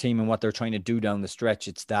Leicester team and what they're trying to do down the stretch,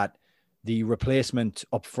 it's that the replacement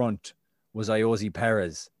up front was Iosi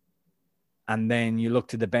Perez. And then you look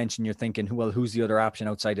to the bench and you're thinking, who's the other option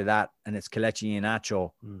outside of that? And it's Kelechi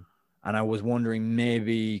Iheanacho. And I was wondering,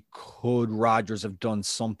 maybe could Rodgers have done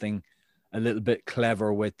something a little bit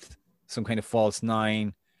clever with some kind of false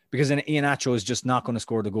nine? Because Iheanacho is just not going to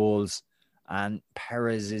score the goals. And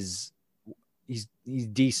Perez he's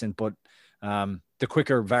decent, but the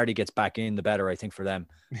quicker Vardy gets back in, the better, I think, for them.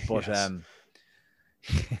 But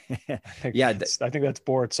yes. I think that's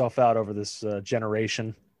bore itself out over this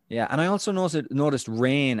generation. Yeah, and I also noticed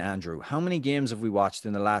rain, Andrew. How many games have we watched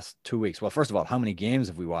in the last 2 weeks? Well, first of all, how many games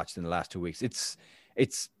have we watched in the last 2 weeks? It's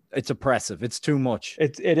oppressive. It's too much.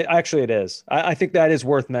 It actually is. I think that is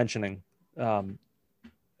worth mentioning. I'm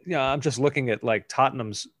just looking at like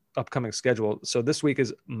Tottenham's upcoming schedule. So this week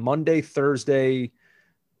is Monday, Thursday,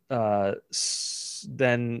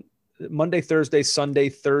 then Monday, Thursday, Sunday,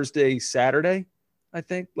 Thursday, Saturday. I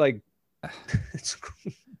think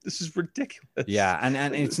this is ridiculous. Yeah,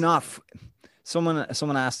 and it's not. Someone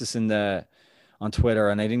asked us on Twitter,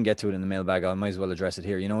 and I didn't get to it in the mailbag. I might as well address it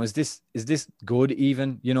here. Is this good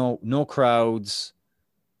even? No crowds.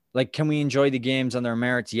 Like, can we enjoy the games on their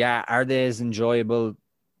merits? Yeah. Are they as enjoyable?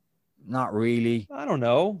 Not really. I don't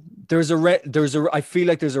know. I feel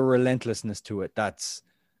like there's a relentlessness to it. That's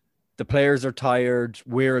the players are tired.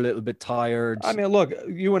 We're a little bit tired. I mean, look,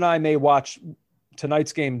 you and I may watch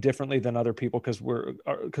tonight's game differently than other people because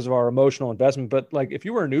of our emotional investment. But like, if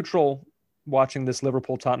you were a neutral watching this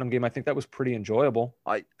Liverpool Tottenham game, I think that was pretty enjoyable.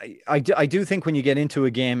 I do think when you get into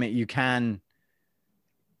a game, you can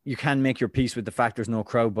make your peace with the fact there's no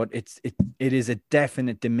crowd, but it is a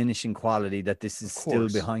definite diminishing quality that this is still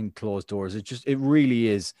behind closed doors. It really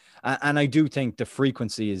is. And I do think the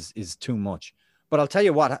frequency is too much. But I'll tell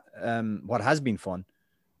you what has been fun.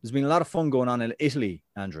 There's been a lot of fun going on in Italy,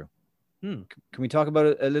 Andrew. Can we talk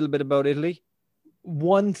about a little bit about Italy?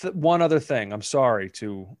 One other thing. I'm sorry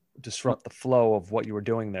to disrupt the flow of what you were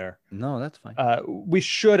doing there. No, that's fine. We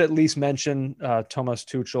should at least mention Thomas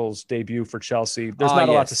Tuchel's debut for Chelsea. There's not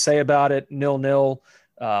a lot to say about it. 0-0.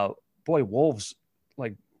 Boy, Wolves,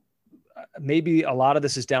 like, maybe a lot of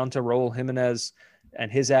this is down to Raul Jimenez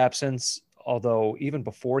and his absence. Although even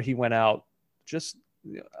before he went out,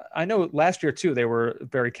 I know last year too, they were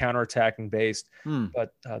very counterattacking based,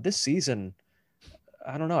 but this season,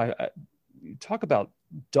 I don't know. You talk about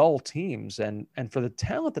dull teams and for the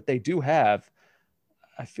talent that they do have,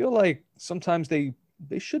 I feel like sometimes they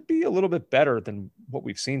should be a little bit better than what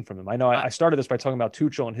we've seen from them. I know I started this by talking about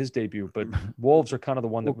Tuchel and his debut, but Wolves are kind of the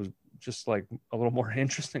one that was just like a little more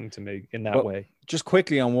interesting to me in that way. Just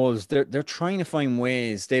quickly on Wolves, they're trying to find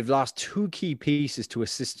ways. They've lost two key pieces to a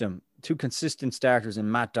system, two consistent starters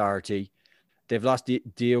in Matt Doherty. They've lost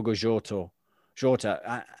Diogo Jota,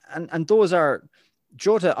 and those are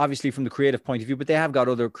Jota obviously from the creative point of view, but they have got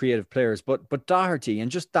other creative players. But Doherty and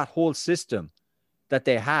just that whole system that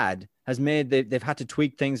they had has made they've had to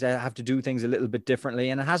tweak things. They have to do things a little bit differently,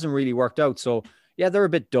 and it hasn't really worked out. So yeah, they're a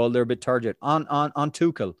bit dull. They're a bit turgid on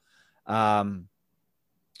Tuchel.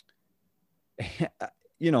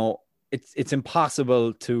 It's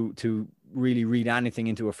impossible to really read anything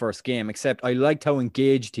into a first game, except I liked how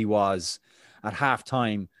engaged he was at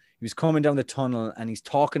halftime. He was coming down the tunnel and he's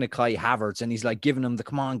talking to Kai Havertz and he's like giving him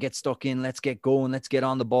come on, get stuck in, let's get going, let's get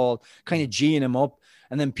on the ball, kind of geeing him up.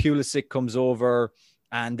 And then Pulisic comes over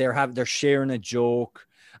and they're sharing a joke.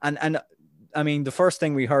 And I mean, the first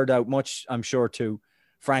thing we heard out, much I'm sure to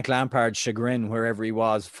Frank Lampard's chagrin, wherever he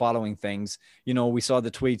was following things, we saw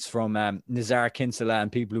the tweets from Nizar Kinsella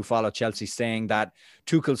and people who follow Chelsea saying that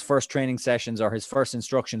Tuchel's first training sessions or his first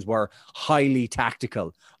instructions were highly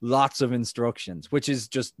tactical, lots of instructions, which is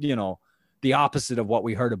just, the opposite of what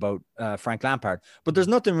we heard about Frank Lampard. But there's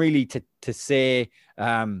nothing really to say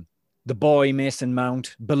The boy Mason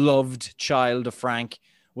Mount, beloved child of Frank,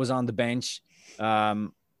 was on the bench.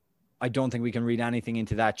 I don't think we can read anything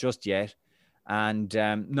into that just yet. And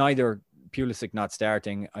neither Pulisic not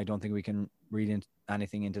starting, I don't think we can read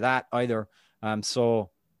anything into that either. So,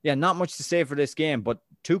 yeah, not much to say for this game, but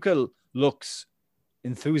Tuchel looks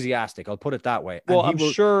enthusiastic. I'll put it that way. Well, and he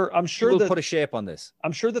will put a shape on this.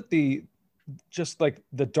 I'm sure that just like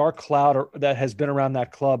the dark cloud that has been around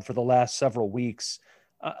that club for the last several weeks,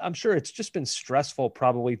 I'm sure it's just been stressful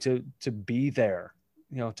probably to be there,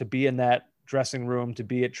 to be in that dressing room, to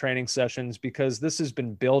be at training sessions, because this has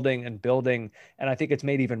been building and building. And I think it's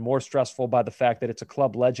made even more stressful by the fact that it's a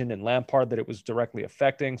club legend in Lampard that it was directly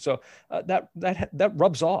affecting. So that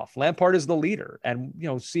rubs off. Lampard is the leader, and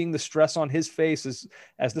seeing the stress on his face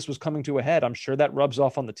as this was coming to a head, I'm sure that rubs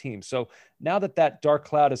off on the team. So now that dark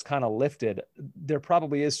cloud is kind of lifted, there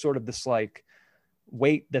probably is sort of this like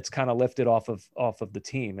weight that's kind of lifted off of the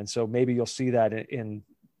team. And so maybe you'll see that in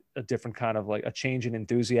a different kind of like a change in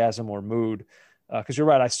enthusiasm or mood. Cause you're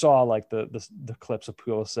right. I saw like the clips of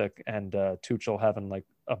Pulisic and Tuchel having like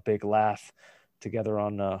a big laugh together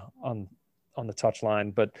on the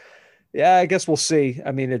touchline, but yeah, I guess we'll see.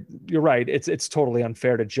 I mean, you're right. It's totally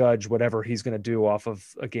unfair to judge whatever he's going to do off of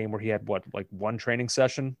a game where he had one training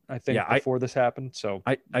session, I think, before this happened. So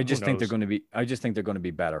I just think they're going to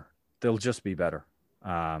be better. They'll just be better.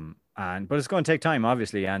 But it's going to take time,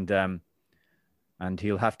 obviously. And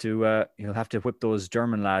he'll have to whip those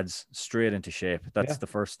German lads straight into shape. That's the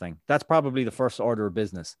first thing. That's probably the first order of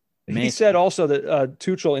business. He said also that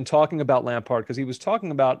Tuchel, in talking about Lampard, because he was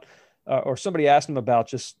talking about, or somebody asked him about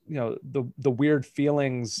just the weird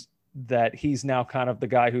feelings that he's now kind of the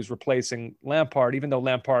guy who's replacing Lampard, even though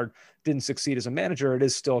Lampard didn't succeed as a manager. It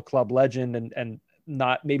is still a club legend, and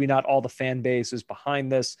maybe not all the fan base is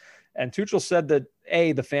behind this. And Tuchel said that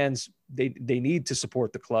the fans, they need to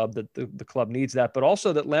support the club, that the club needs that, but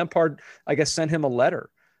also that Lampard, I guess, sent him a letter,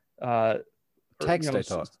 or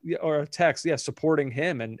a text, supporting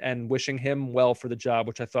him and wishing him well for the job,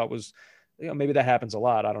 which I thought was, maybe that happens a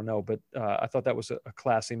lot, I don't know, but I thought that was a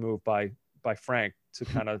classy move by Frank to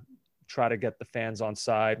kind of try to get the fans on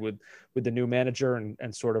side with the new manager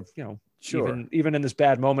and sort of, sure. Even in this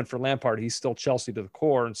bad moment for Lampard, he's still Chelsea to the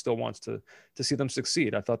core and still wants to see them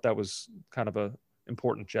succeed. I thought that was kind of a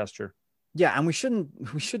important gesture. Yeah, and we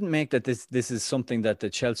shouldn't make that this is something that the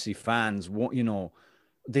Chelsea fans want,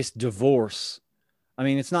 this divorce. I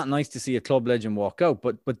mean, it's not nice to see a club legend walk out,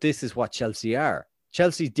 but this is what Chelsea are.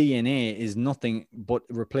 Chelsea's DNA is nothing but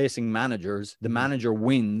replacing managers. The manager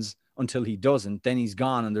wins until he doesn't, then he's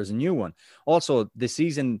gone and there's a new one. Also, the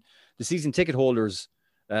season ticket holders,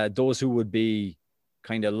 those who would be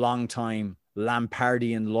kind of long-time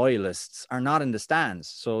Lampardian loyalists, are not in the stands.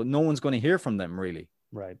 So no one's going to hear from them, really.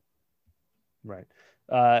 Right.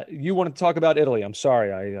 You wanted to talk about Italy. I'm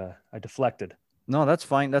sorry, I deflected. No, that's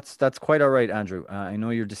fine. That's quite all right, Andrew. I know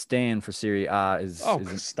your disdain for Serie A is...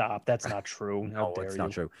 stop. That's not true. No, it's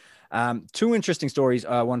not true. Two interesting stories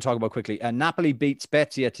I want to talk about quickly. Napoli beat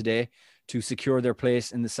Spezia today to secure their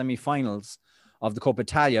place in the semi-finals of the Coppa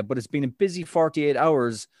Italia, but it's been a busy 48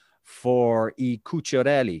 hours for I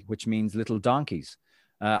Cucciarelli, which means little donkeys.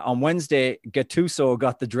 On Wednesday, Gattuso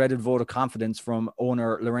got the dreaded vote of confidence from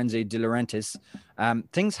owner Lorenzo De Laurentiis.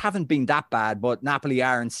 Things haven't been that bad, but Napoli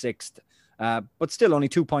are in sixth, but still only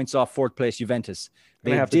 2 points off fourth place Juventus.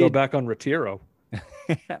 They have to go back on Retiro.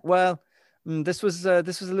 Well, this was a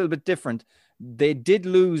little bit different. They did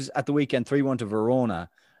lose at the weekend 3-1 to Verona.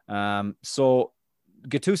 So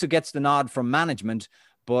Gattuso gets the nod from management,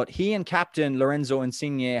 but he and captain Lorenzo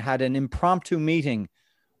Insigne had an impromptu meeting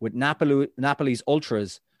with Napoli's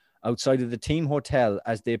ultras outside of the team hotel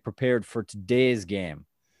as they prepared for today's game.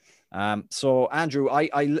 So Andrew,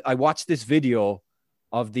 I watched this video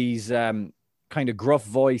of these kind of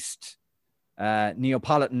gruff-voiced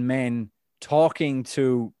Neapolitan men talking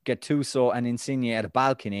to Gattuso and Insigne at a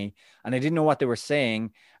balcony, and I didn't know what they were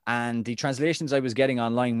saying, and the translations I was getting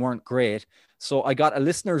online weren't great. So I got a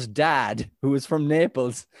listener's dad who was from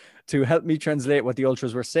Naples to help me translate what the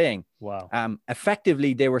ultras were saying. Wow.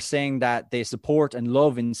 Effectively, they were saying that they support and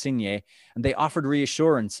love Insigne, and they offered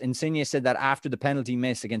reassurance. Insigne said that after the penalty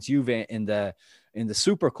miss against Juve in the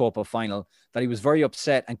Supercoppa final, that he was very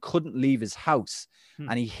upset and couldn't leave his house.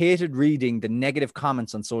 And he hated reading the negative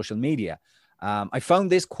comments on social media. I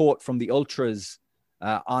found this quote from the ultras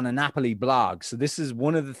on a Napoli blog. So this is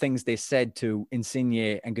one of the things they said to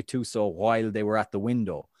Insigne and Gattuso while they were at the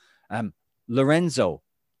window. Lorenzo,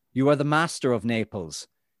 you are the master of Naples.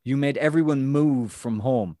 You made everyone move from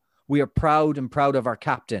home. We are proud of our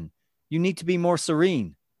captain. You need to be more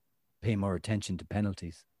serene. Pay more attention to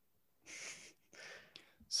penalties.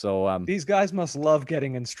 So these guys must love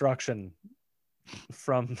getting instruction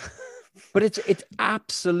from. But it's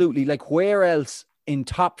absolutely like, where else in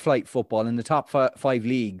top flight football, in the top five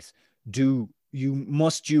leagues,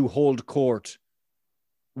 must you hold court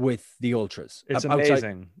with the ultras? It's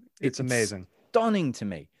amazing. It's amazing. Stunning to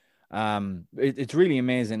me. It's really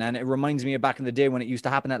amazing. And it reminds me of back in the day when it used to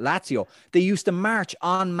happen at Lazio. They used to march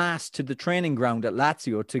en masse to the training ground at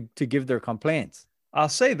Lazio to give their complaints. I'll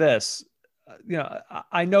say this,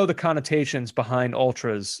 I know the connotations behind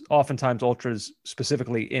ultras, oftentimes ultras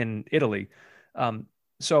specifically in Italy.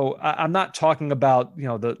 So I'm not talking about,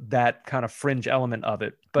 that kind of fringe element of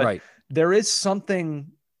it, but there is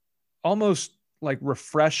something almost like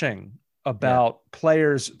refreshing about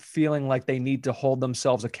players feeling like they need to hold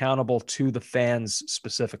themselves accountable to the fans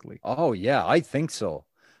specifically. Oh yeah, I think so.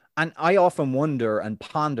 And I often wonder and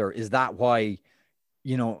ponder, is that why,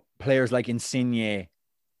 players like Insigne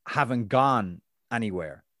haven't gone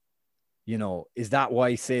anywhere? Is that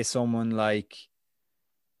why, say someone like,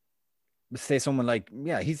 he's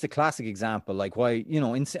the classic example. Like, why,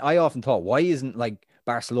 I often thought, why isn't like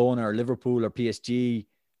Barcelona or Liverpool or PSG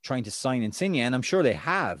trying to sign Insigne? And I'm sure they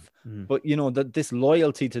have, but that this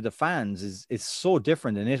loyalty to the fans is so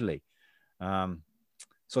different in Italy.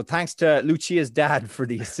 So thanks to Lucia's dad for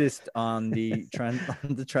the assist on the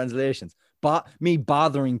on the translations, but me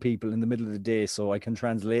bothering people in the middle of the day so I can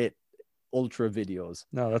translate ultra videos.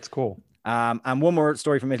 No, that's cool. And one more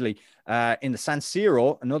story from Italy. In the San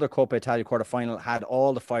Siro, another Coppa Italia quarterfinal had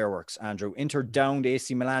all the fireworks, Andrew. Inter downed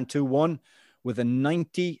AC Milan 2-1 with a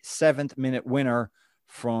 97th minute winner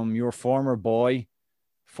from your former boy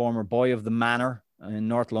of the manor in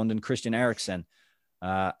North London, Christian Eriksen.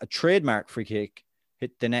 A trademark free kick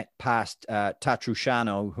hit the net past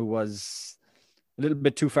Tatrusciano, who was a little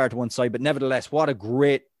bit too far to one side, but nevertheless, what a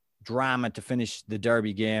great drama to finish the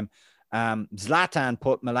derby game. Zlatan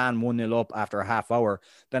put Milan 1-0 up after a half hour.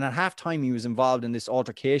 Then at halftime, he was involved in this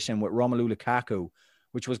altercation with Romelu Lukaku,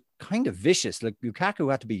 which was kind of vicious. Like,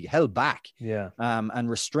 Lukaku had to be held back and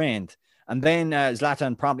restrained. And then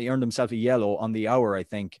Zlatan promptly earned himself a yellow on the hour, I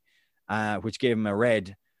think, which gave him a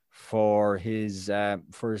red for his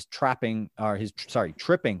tripping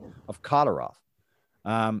of Kolarov.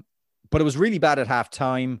 But it was really bad at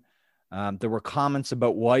halftime. There were comments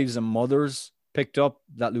about wives and mothers picked up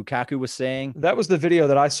that Lukaku was saying. That was the video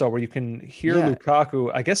that I saw where you can hear Lukaku,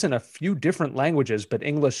 I guess in a few different languages, but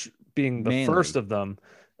English being the first of them,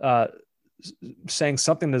 saying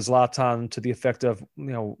something to Zlatan to the effect of,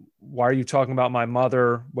 why are you talking about my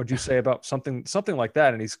mother? What'd you say about something like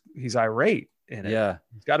that? And he's irate in it. Yeah.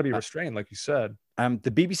 He's got to be restrained, like you said.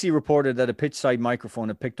 The BBC reported that a pitchside microphone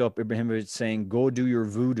had picked up Ibrahimovic saying, "Go do your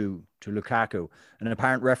voodoo" to Lukaku, an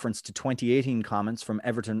apparent reference to 2018 comments from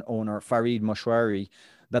Everton owner Farid Moushwari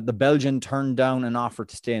that the Belgian turned down an offer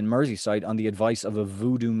to stay in Merseyside on the advice of a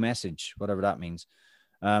voodoo message, whatever that means.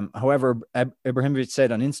 However, Ibrahimovic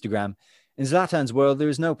said on Instagram, "In Zlatan's world, there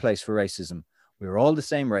is no place for racism. We are all the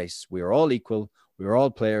same race. We are all equal. We are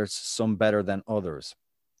all players, some better than others."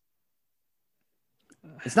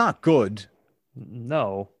 It's not good.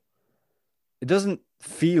 No. It doesn't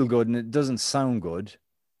feel good and it doesn't sound good.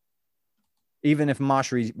 Even if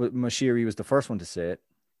Moshiri was the first one to say it.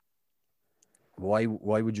 Why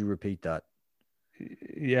would you repeat that?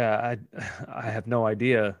 Yeah, I have no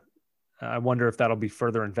idea. I wonder if that'll be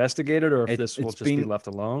further investigated or if this will just be left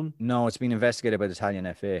alone. No, it's been investigated by the Italian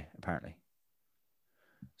FA, apparently.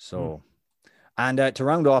 So, and to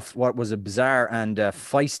round off what was a bizarre and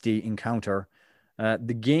feisty encounter,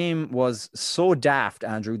 the game was so daft,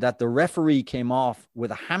 Andrew, that the referee came off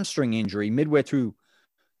with a hamstring injury midway through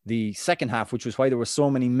the second half, which was why there were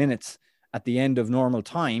so many minutes at the end of normal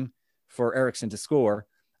time for Eriksen to score.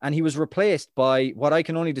 And he was replaced by what I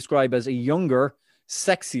can only describe as a younger,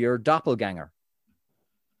 sexier doppelganger.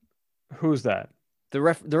 Who's that? The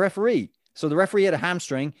referee. So the referee had a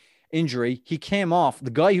hamstring injury. He came off.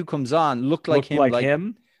 The guy who comes on looked like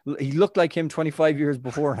him. He looked like him 25 years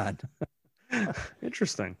beforehand.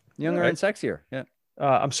 Interesting. Younger and sexier. Yeah.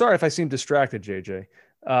 I'm sorry if I seem distracted, JJ,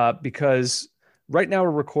 because right now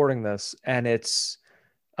we're recording this and it's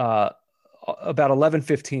about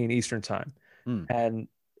 11:15 Eastern time. And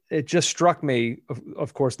it just struck me,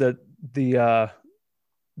 of course, that the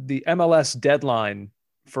MLS deadline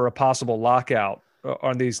for a possible lockout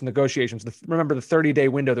on these negotiations, remember the 30-day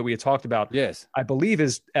window that we had talked about? Yes. I believe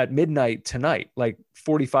is at midnight tonight, like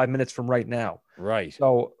 45 minutes from right now. Right.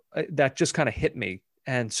 So that just kind of hit me.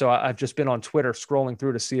 And so I've just been on Twitter scrolling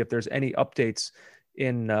through to see if there's any updates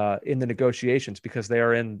in the negotiations, because they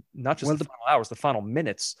are in not just the final hours, the final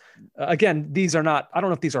minutes. Again, these are not, I don't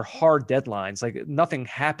know if these are hard deadlines. Like, nothing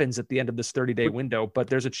happens at the end of this 30-day window, but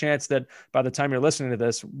there's a chance that by the time you're listening to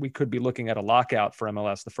this, we could be looking at a lockout for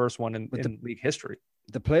MLS, the first one in league history.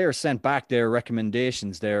 The players sent back their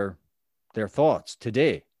recommendations, their thoughts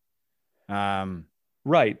today.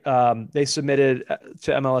 Right. They submitted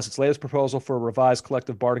to MLS its latest proposal for a revised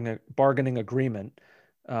collective bargaining agreement.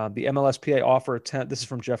 The MLSPA this is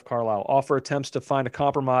from Jeff Carlisle, offer attempts to find a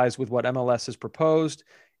compromise with what MLS has proposed.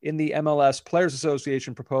 In the MLS Players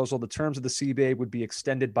Association proposal, the terms of the CBA would be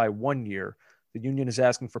extended by 1 year. The union is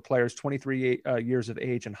asking for players 23 years of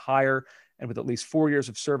age and higher, and with at least 4 years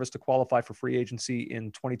of service to qualify for free agency in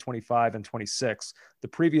 2025 and 26. The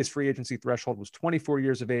previous free agency threshold was 24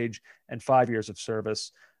 years of age and 5 years of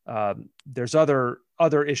service. There's other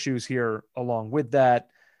issues here along with that.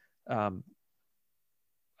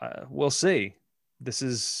 We'll see. This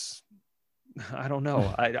is, I don't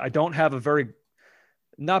know. I don't have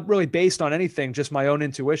not really based on anything, just my own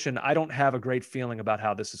intuition. I don't have a great feeling about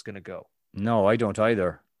how this is going to go. No, I don't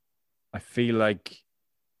either. I feel like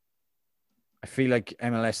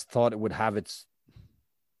MLS thought it would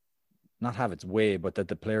not have its way, but that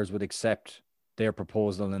the players would accept their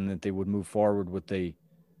proposal and that they would move forward with the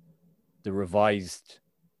revised.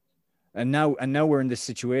 And now we're in this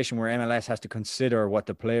situation where MLS has to consider what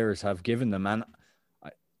the players have given them. And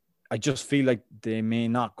I just feel like this may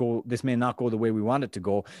not go the way we want it to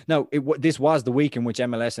go. Now, this was the week in which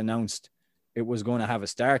MLS announced it was going to have a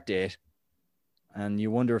start date. And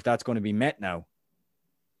you wonder if that's going to be met now.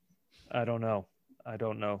 I don't know.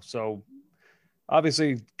 So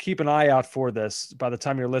obviously keep an eye out for this. By the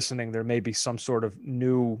time you're listening, there may be some sort of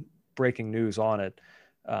new breaking news on it.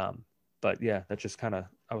 But yeah, that just kind of,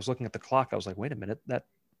 I was looking at the clock. I was like, wait a minute, that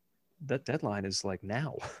deadline is like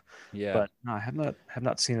now. Yeah. But no, I have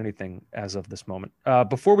not seen anything as of this moment.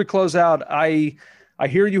 Before we close out, I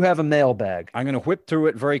hear you have a mailbag. I'm going to whip through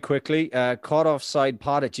it very quickly.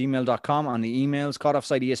 CaughtOffsidePod@gmail.com on the emails,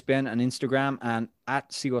 CaughtOffsideESPN on Instagram, and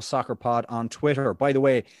 @COSoccerPod on Twitter. By the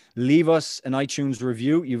way, leave us an iTunes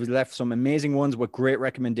review. You've left some amazing ones with great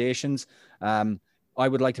recommendations. I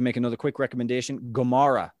would like to make another quick recommendation.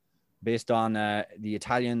 Gomorrah, based on the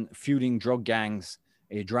Italian feuding drug gangs,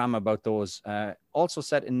 a drama about those, also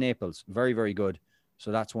set in Naples. Very, very good.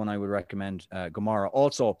 So that's one I would recommend, Gomorrah.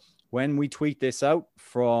 Also, when we tweet this out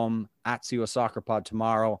from @COSoccerPod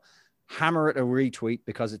tomorrow, hammer it a retweet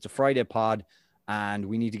because it's a Friday pod and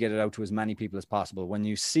we need to get it out to as many people as possible. When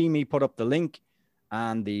you see me put up the link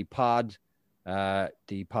and the pod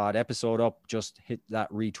episode up, just hit that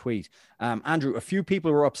retweet. Andrew, a few people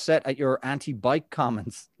were upset at your anti-bike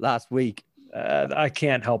comments last week. I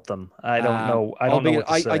can't help them. I don't know. I don't know what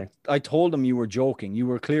to say. I told them you were joking. You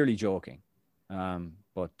were clearly joking.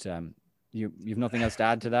 But you've nothing else to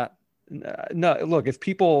add to that? No, look, if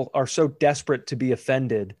people are so desperate to be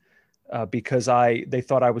offended because they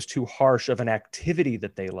thought I was too harsh of an activity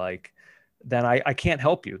that they like, then I can't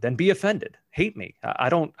help you. Then be offended. Hate me. I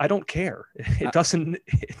don't care. It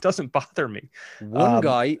doesn't bother me. One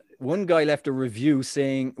guy left a review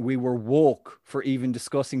saying we were woke for even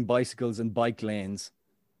discussing bicycles and bike lanes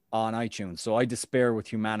on iTunes. So I despair with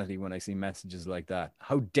humanity when I see messages like that.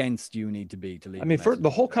 How dense do you need to be to leave? I mean, the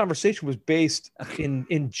whole conversation was based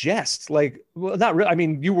in jest. Like, well, not really. I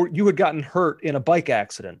mean, you had gotten hurt in a bike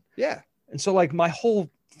accident. Yeah. And so like my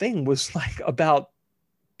whole thing was like about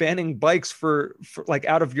banning bikes for like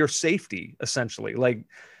out of your safety, essentially. Like,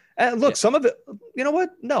 look, some of it, you know what?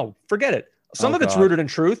 No, forget it. Some of it's rooted in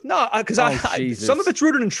truth. No, because some of it's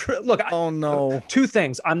rooted in truth. Look, two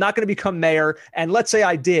things. I'm not going to become mayor. And let's say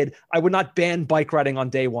I did, I would not ban bike riding on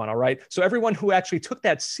day one. All right. So everyone who actually took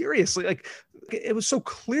that seriously, like it was so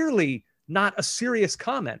clearly not a serious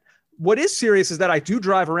comment. What is serious is that I do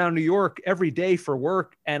drive around New York every day for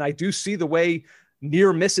work. And I do see the way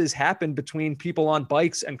near misses happen between people on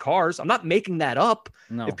bikes and cars. I'm not making that up.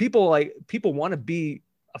 No. If people want to be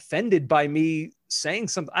offended by me saying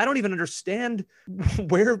something, I don't even understand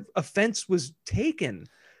where offense was taken.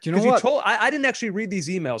 Do you know what? I didn't actually read these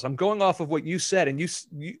emails. I'm going off of what you said, and you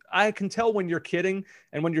I can tell when you're kidding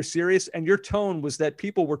and when you're serious, and your tone was that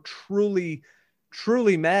people were truly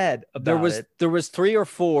mad about it. There was 3 or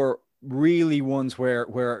 4 really ones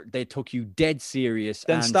where they took you dead serious.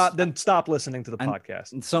 Then stop listening to the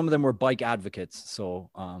podcast. And some of them were bike advocates. So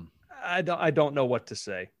I don't know what to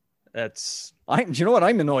say. Do you know what?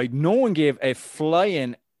 I'm annoyed. No one gave a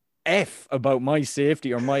flying F about my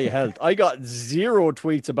safety or my health. I got 0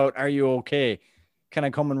 tweets about, are you okay? can I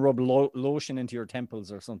come and rub lotion into your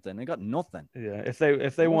temples or something? I got nothing. Yeah, if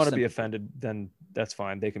they want to be offended, then that's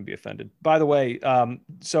fine. They can be offended. By the way,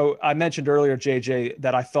 so I mentioned earlier, JJ,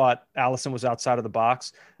 that I thought Allison was outside of the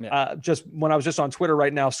box. Yeah. Just when I was just on Twitter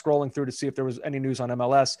right now, scrolling through to see if there was any news on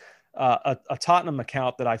MLS, a Tottenham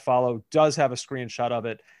account that I follow does have a screenshot of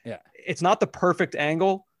it. Yeah, it's not the perfect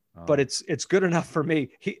angle, but it's good enough for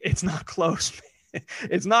me. It's not close.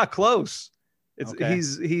 It's not close. It's okay.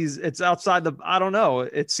 It's outside the, I don't know.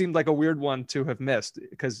 It seemed like a weird one to have missed,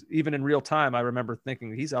 because even in real time, I remember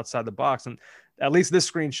thinking he's outside the box, and at least this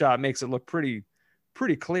screenshot makes it look pretty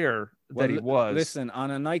clear that he was. Listen, on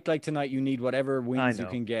a night like tonight, you need whatever wins you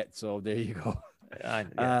can get. So there you go. I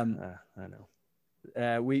know.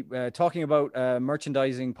 We talking about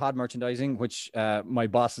merchandising, pod merchandising, which my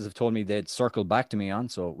bosses have told me they'd circle back to me on,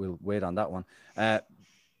 so we'll wait on that one.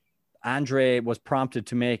 Andre was prompted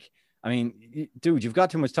to make, I mean, dude, you've got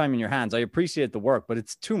too much time in your hands. I appreciate the work, but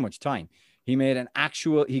it's too much time. He made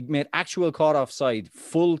actual caught offside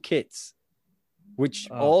full kits, which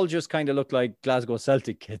all just kind of look like Glasgow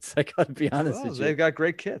Celtic kits. I got to be honest with you. They've got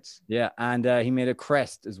great kits. Yeah, and he made a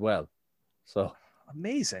crest as well. So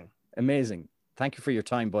amazing. Thank you for your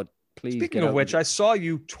time, but please. Speaking of which, I saw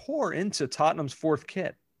you tore into Tottenham's fourth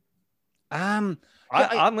kit. I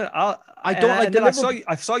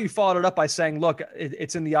saw you followed it up by saying, "Look,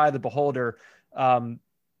 it's in the eye of the beholder."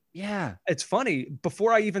 Yeah, it's funny.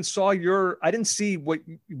 Before I even saw I didn't see what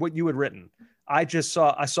you had written. I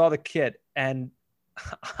saw the kit and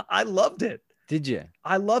I loved it. Did you?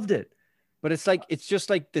 I loved it. But it's just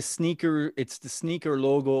like the sneaker. It's the sneaker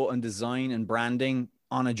logo and design and branding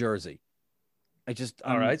on a jersey.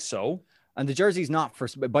 All right. So, and the jersey's not for,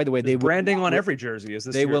 by the way, they branding on every jersey. Is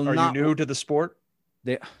this, are you new to the sport?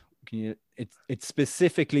 It's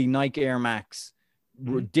specifically Nike Air Max,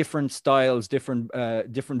 different styles, different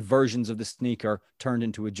versions of the sneaker turned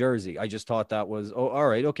into a jersey. I just thought that was, all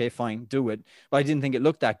right, okay, fine, do it. But I didn't think it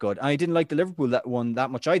looked that good. I didn't like the Liverpool one that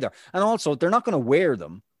much either. And also, they're not going to wear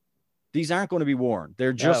them. These aren't going to be worn.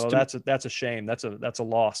 They're just. That's a shame. That's a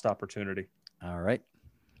lost opportunity. All right.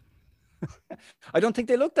 I don't think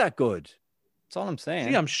they look that good. That's all I'm saying.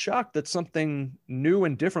 See, I'm shocked that something new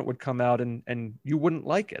and different would come out and you wouldn't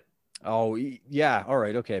like it. Oh yeah. All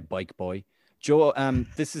right. Okay. Bike boy. Joe,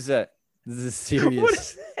 this is a serious. What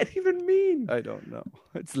does that even mean? I don't know.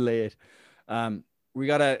 It's late. We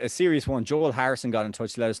got a serious one. Joel Harrison got in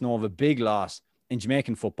touch to let us know of a big loss in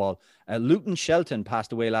Jamaican football. Luton Shelton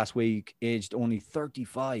passed away last week, aged only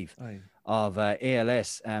 35 of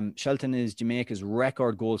ALS. Shelton is Jamaica's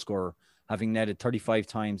record goal scorer, having netted 35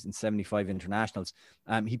 times in 75 internationals.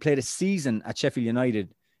 He played a season at Sheffield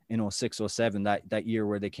United in 06-07, that year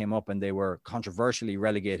where they came up and they were controversially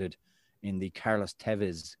relegated in the Carlos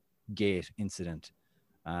Tevez gate incident.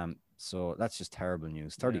 So that's just terrible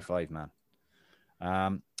news. 35,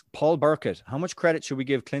 man. Paul Burkett, how much credit should we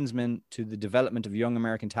give Klinsmann to the development of young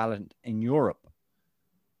American talent in Europe?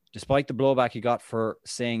 Despite the blowback he got for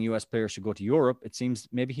saying US players should go to Europe, it seems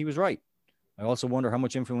maybe he was right. I also wonder how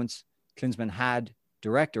much influence Klinsmann had,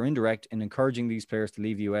 direct or indirect, in encouraging these players to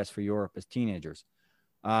leave the US for Europe as teenagers.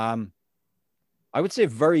 I would say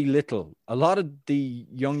very little. A lot of the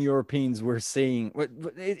young Europeans we're seeing,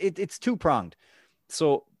 it's two-pronged.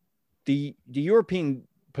 So the European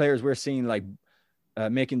players we're seeing, like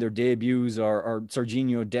making their debuts, or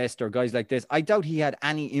Serginho Dest or guys like this, I doubt he had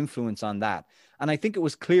any influence on that. And I think it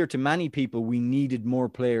was clear to many people we needed more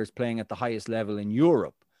players playing at the highest level in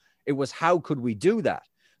Europe. It was, how could we do that?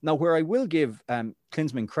 Now, where I will give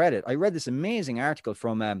Klinsmann credit, I read this amazing article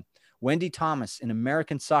from Wendy Thomas in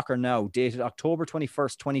American Soccer Now, dated October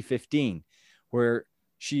 21st, 2015, where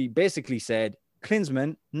she basically said,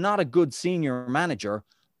 Klinsmann, not a good senior manager,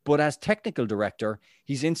 but as technical director,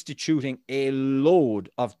 he's instituting a load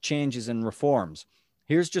of changes and reforms.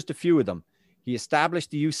 Here's just a few of them. He established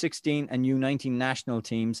the U16 and U19 national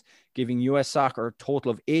teams, giving US soccer a total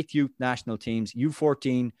of 8 youth national teams,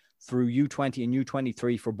 U14 through U20 and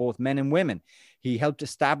U23 for both men and women. He helped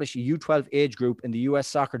establish a U12 age group in the US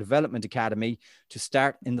Soccer Development Academy to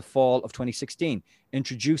start in the fall of 2016,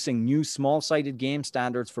 introducing new small-sided game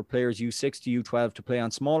standards for players U6 to U12 to play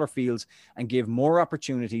on smaller fields and give more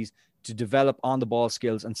opportunities to develop on-the-ball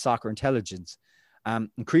skills and soccer intelligence.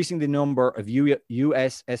 Increasing the number of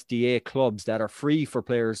USSDA clubs that are free for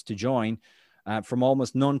players to join from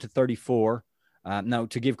almost none to 34. Now,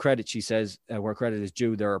 to give credit, she says, where credit is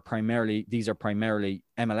due, these are primarily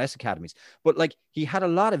MLS academies. But like, he had a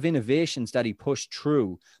lot of innovations that he pushed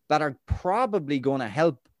through that are probably going to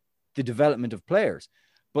help the development of players.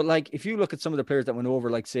 But like, if you look at some of the players that went over,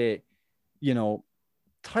 like say, you know,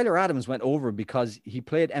 Tyler Adams went over because he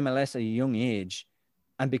played MLS at a young age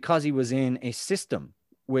and because he was in a system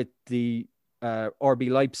with the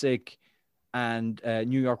RB Leipzig and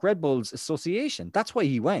New York Red Bulls association. That's why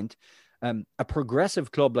he went. A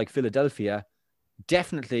progressive club like Philadelphia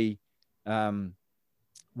definitely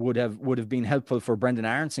would have been helpful for Brendan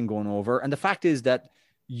Aronson going over. And the fact is that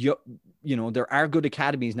you know there are good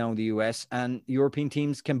academies now in the US, and European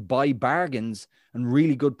teams can buy bargains and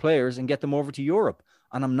really good players and get them over to Europe.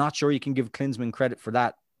 And I'm not sure you can give Klinsmann credit for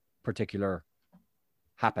that particular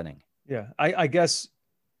happening. Yeah, I guess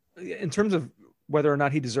in terms of whether or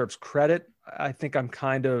not he deserves credit, I think I'm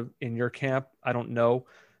kind of in your camp. I don't know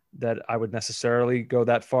that I would necessarily go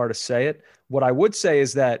that far to say it. What I would say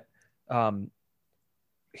is that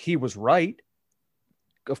he was right.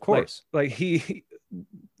 Of course. Like he,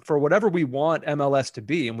 for whatever we want MLS to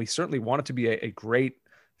be, and we certainly want it to be a great,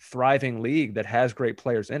 thriving league that has great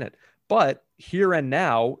players in it. But here and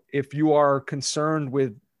now, if you are concerned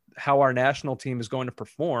with how our national team is going to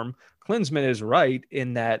perform, Klinsmann is right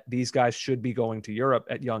in that these guys should be going to Europe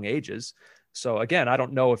at young ages. So again, I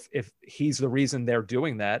don't know if he's the reason they're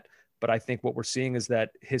doing that, but I think what we're seeing is that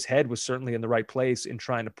his head was certainly in the right place in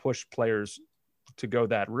trying to push players to go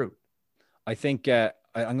that route. I think I'm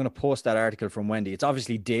going to post that article from Wendy. It's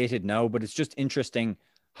obviously dated now, but it's just interesting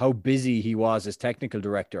how busy he was as technical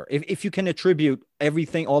director. If you can attribute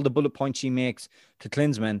everything, all the bullet points he makes to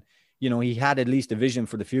Klinsmann, you know, he had at least a vision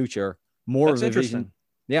for the future, more of a vision.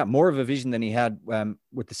 Yeah, more of a vision than he had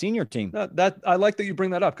with the senior team. That I like that you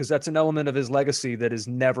bring that up, because that's an element of his legacy that is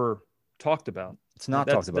never talked about. It's not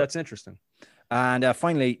talked about. That's interesting. And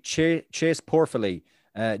finally, Chase Porphyry.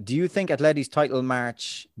 Do you think Atleti's title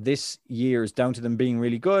march this year is down to them being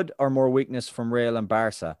really good, or more weakness from Real and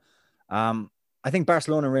Barca? I think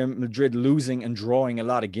Barcelona and Real Madrid losing and drawing a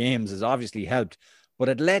lot of games has obviously helped, but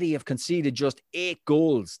Atleti have conceded just 8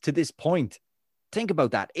 goals to this point. Think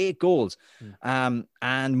about that, 8 goals. And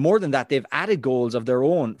more than that, they've added goals of their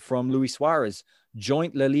own from Luis Suarez,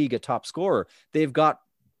 joint La Liga top scorer. They've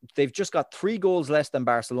just got 3 goals less than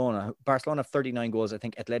Barcelona. Barcelona have 39 goals. I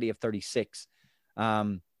think Atleti have 36.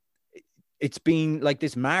 It's been like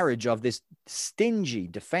this marriage of this stingy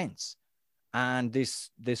defense and this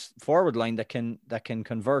forward line that can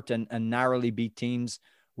convert and narrowly beat teams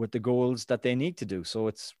with the goals that they need to do.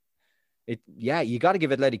 So you got to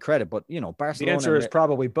give Atleti credit, but you know, Barcelona. The answer is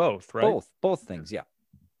probably both, right? Both things. Yeah.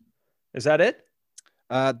 Is that it?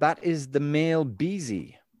 That is the male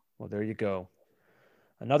Beezy. Well, there you go.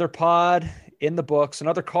 Another pod in the books,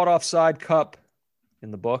 another Caught Offside Cup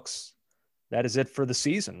in the books. That is it for the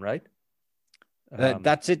season, right?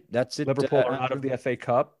 That's it. Liverpool are out of the FA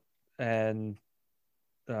Cup, and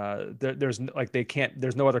there's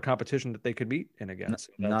no other competition that they could meet in against.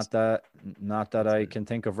 Not that I can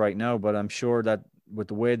think of right now, but I'm sure that with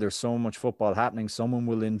the way there's so much football happening, someone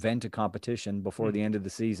will invent a competition before the end of the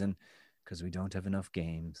season, because we don't have enough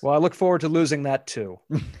games. Well, I look forward to losing that too.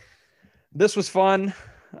 This was fun,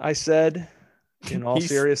 I said, in all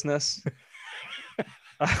seriousness.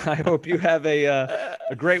 I hope you have a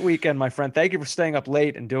great weekend, my friend. Thank you for staying up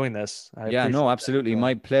late and doing this. Absolutely.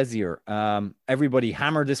 My pleasure. Everybody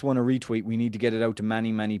hammer this one a retweet. We need to get it out to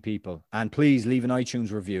many, many people. And please leave an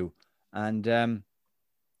iTunes review. And,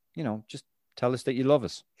 just tell us that you love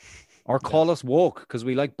us. Or call us woke, because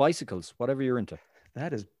we like bicycles, whatever you're into.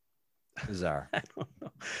 That is bizarre. I don't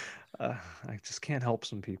know. I just can't help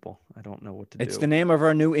some people. I don't know what to do. It's the name of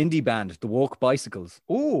our new indie band, the Woke Bicycles.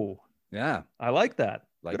 Ooh. Yeah. I like that.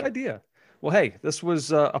 Good idea. Well, hey, this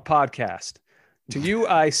was a podcast. To you,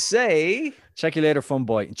 I say... Check you later, fun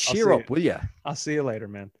boy. Cheer up, will ya? I'll see you later,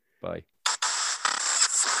 man. Bye.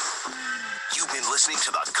 You've been listening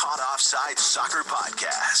to the Caught Offside Soccer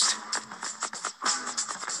Podcast.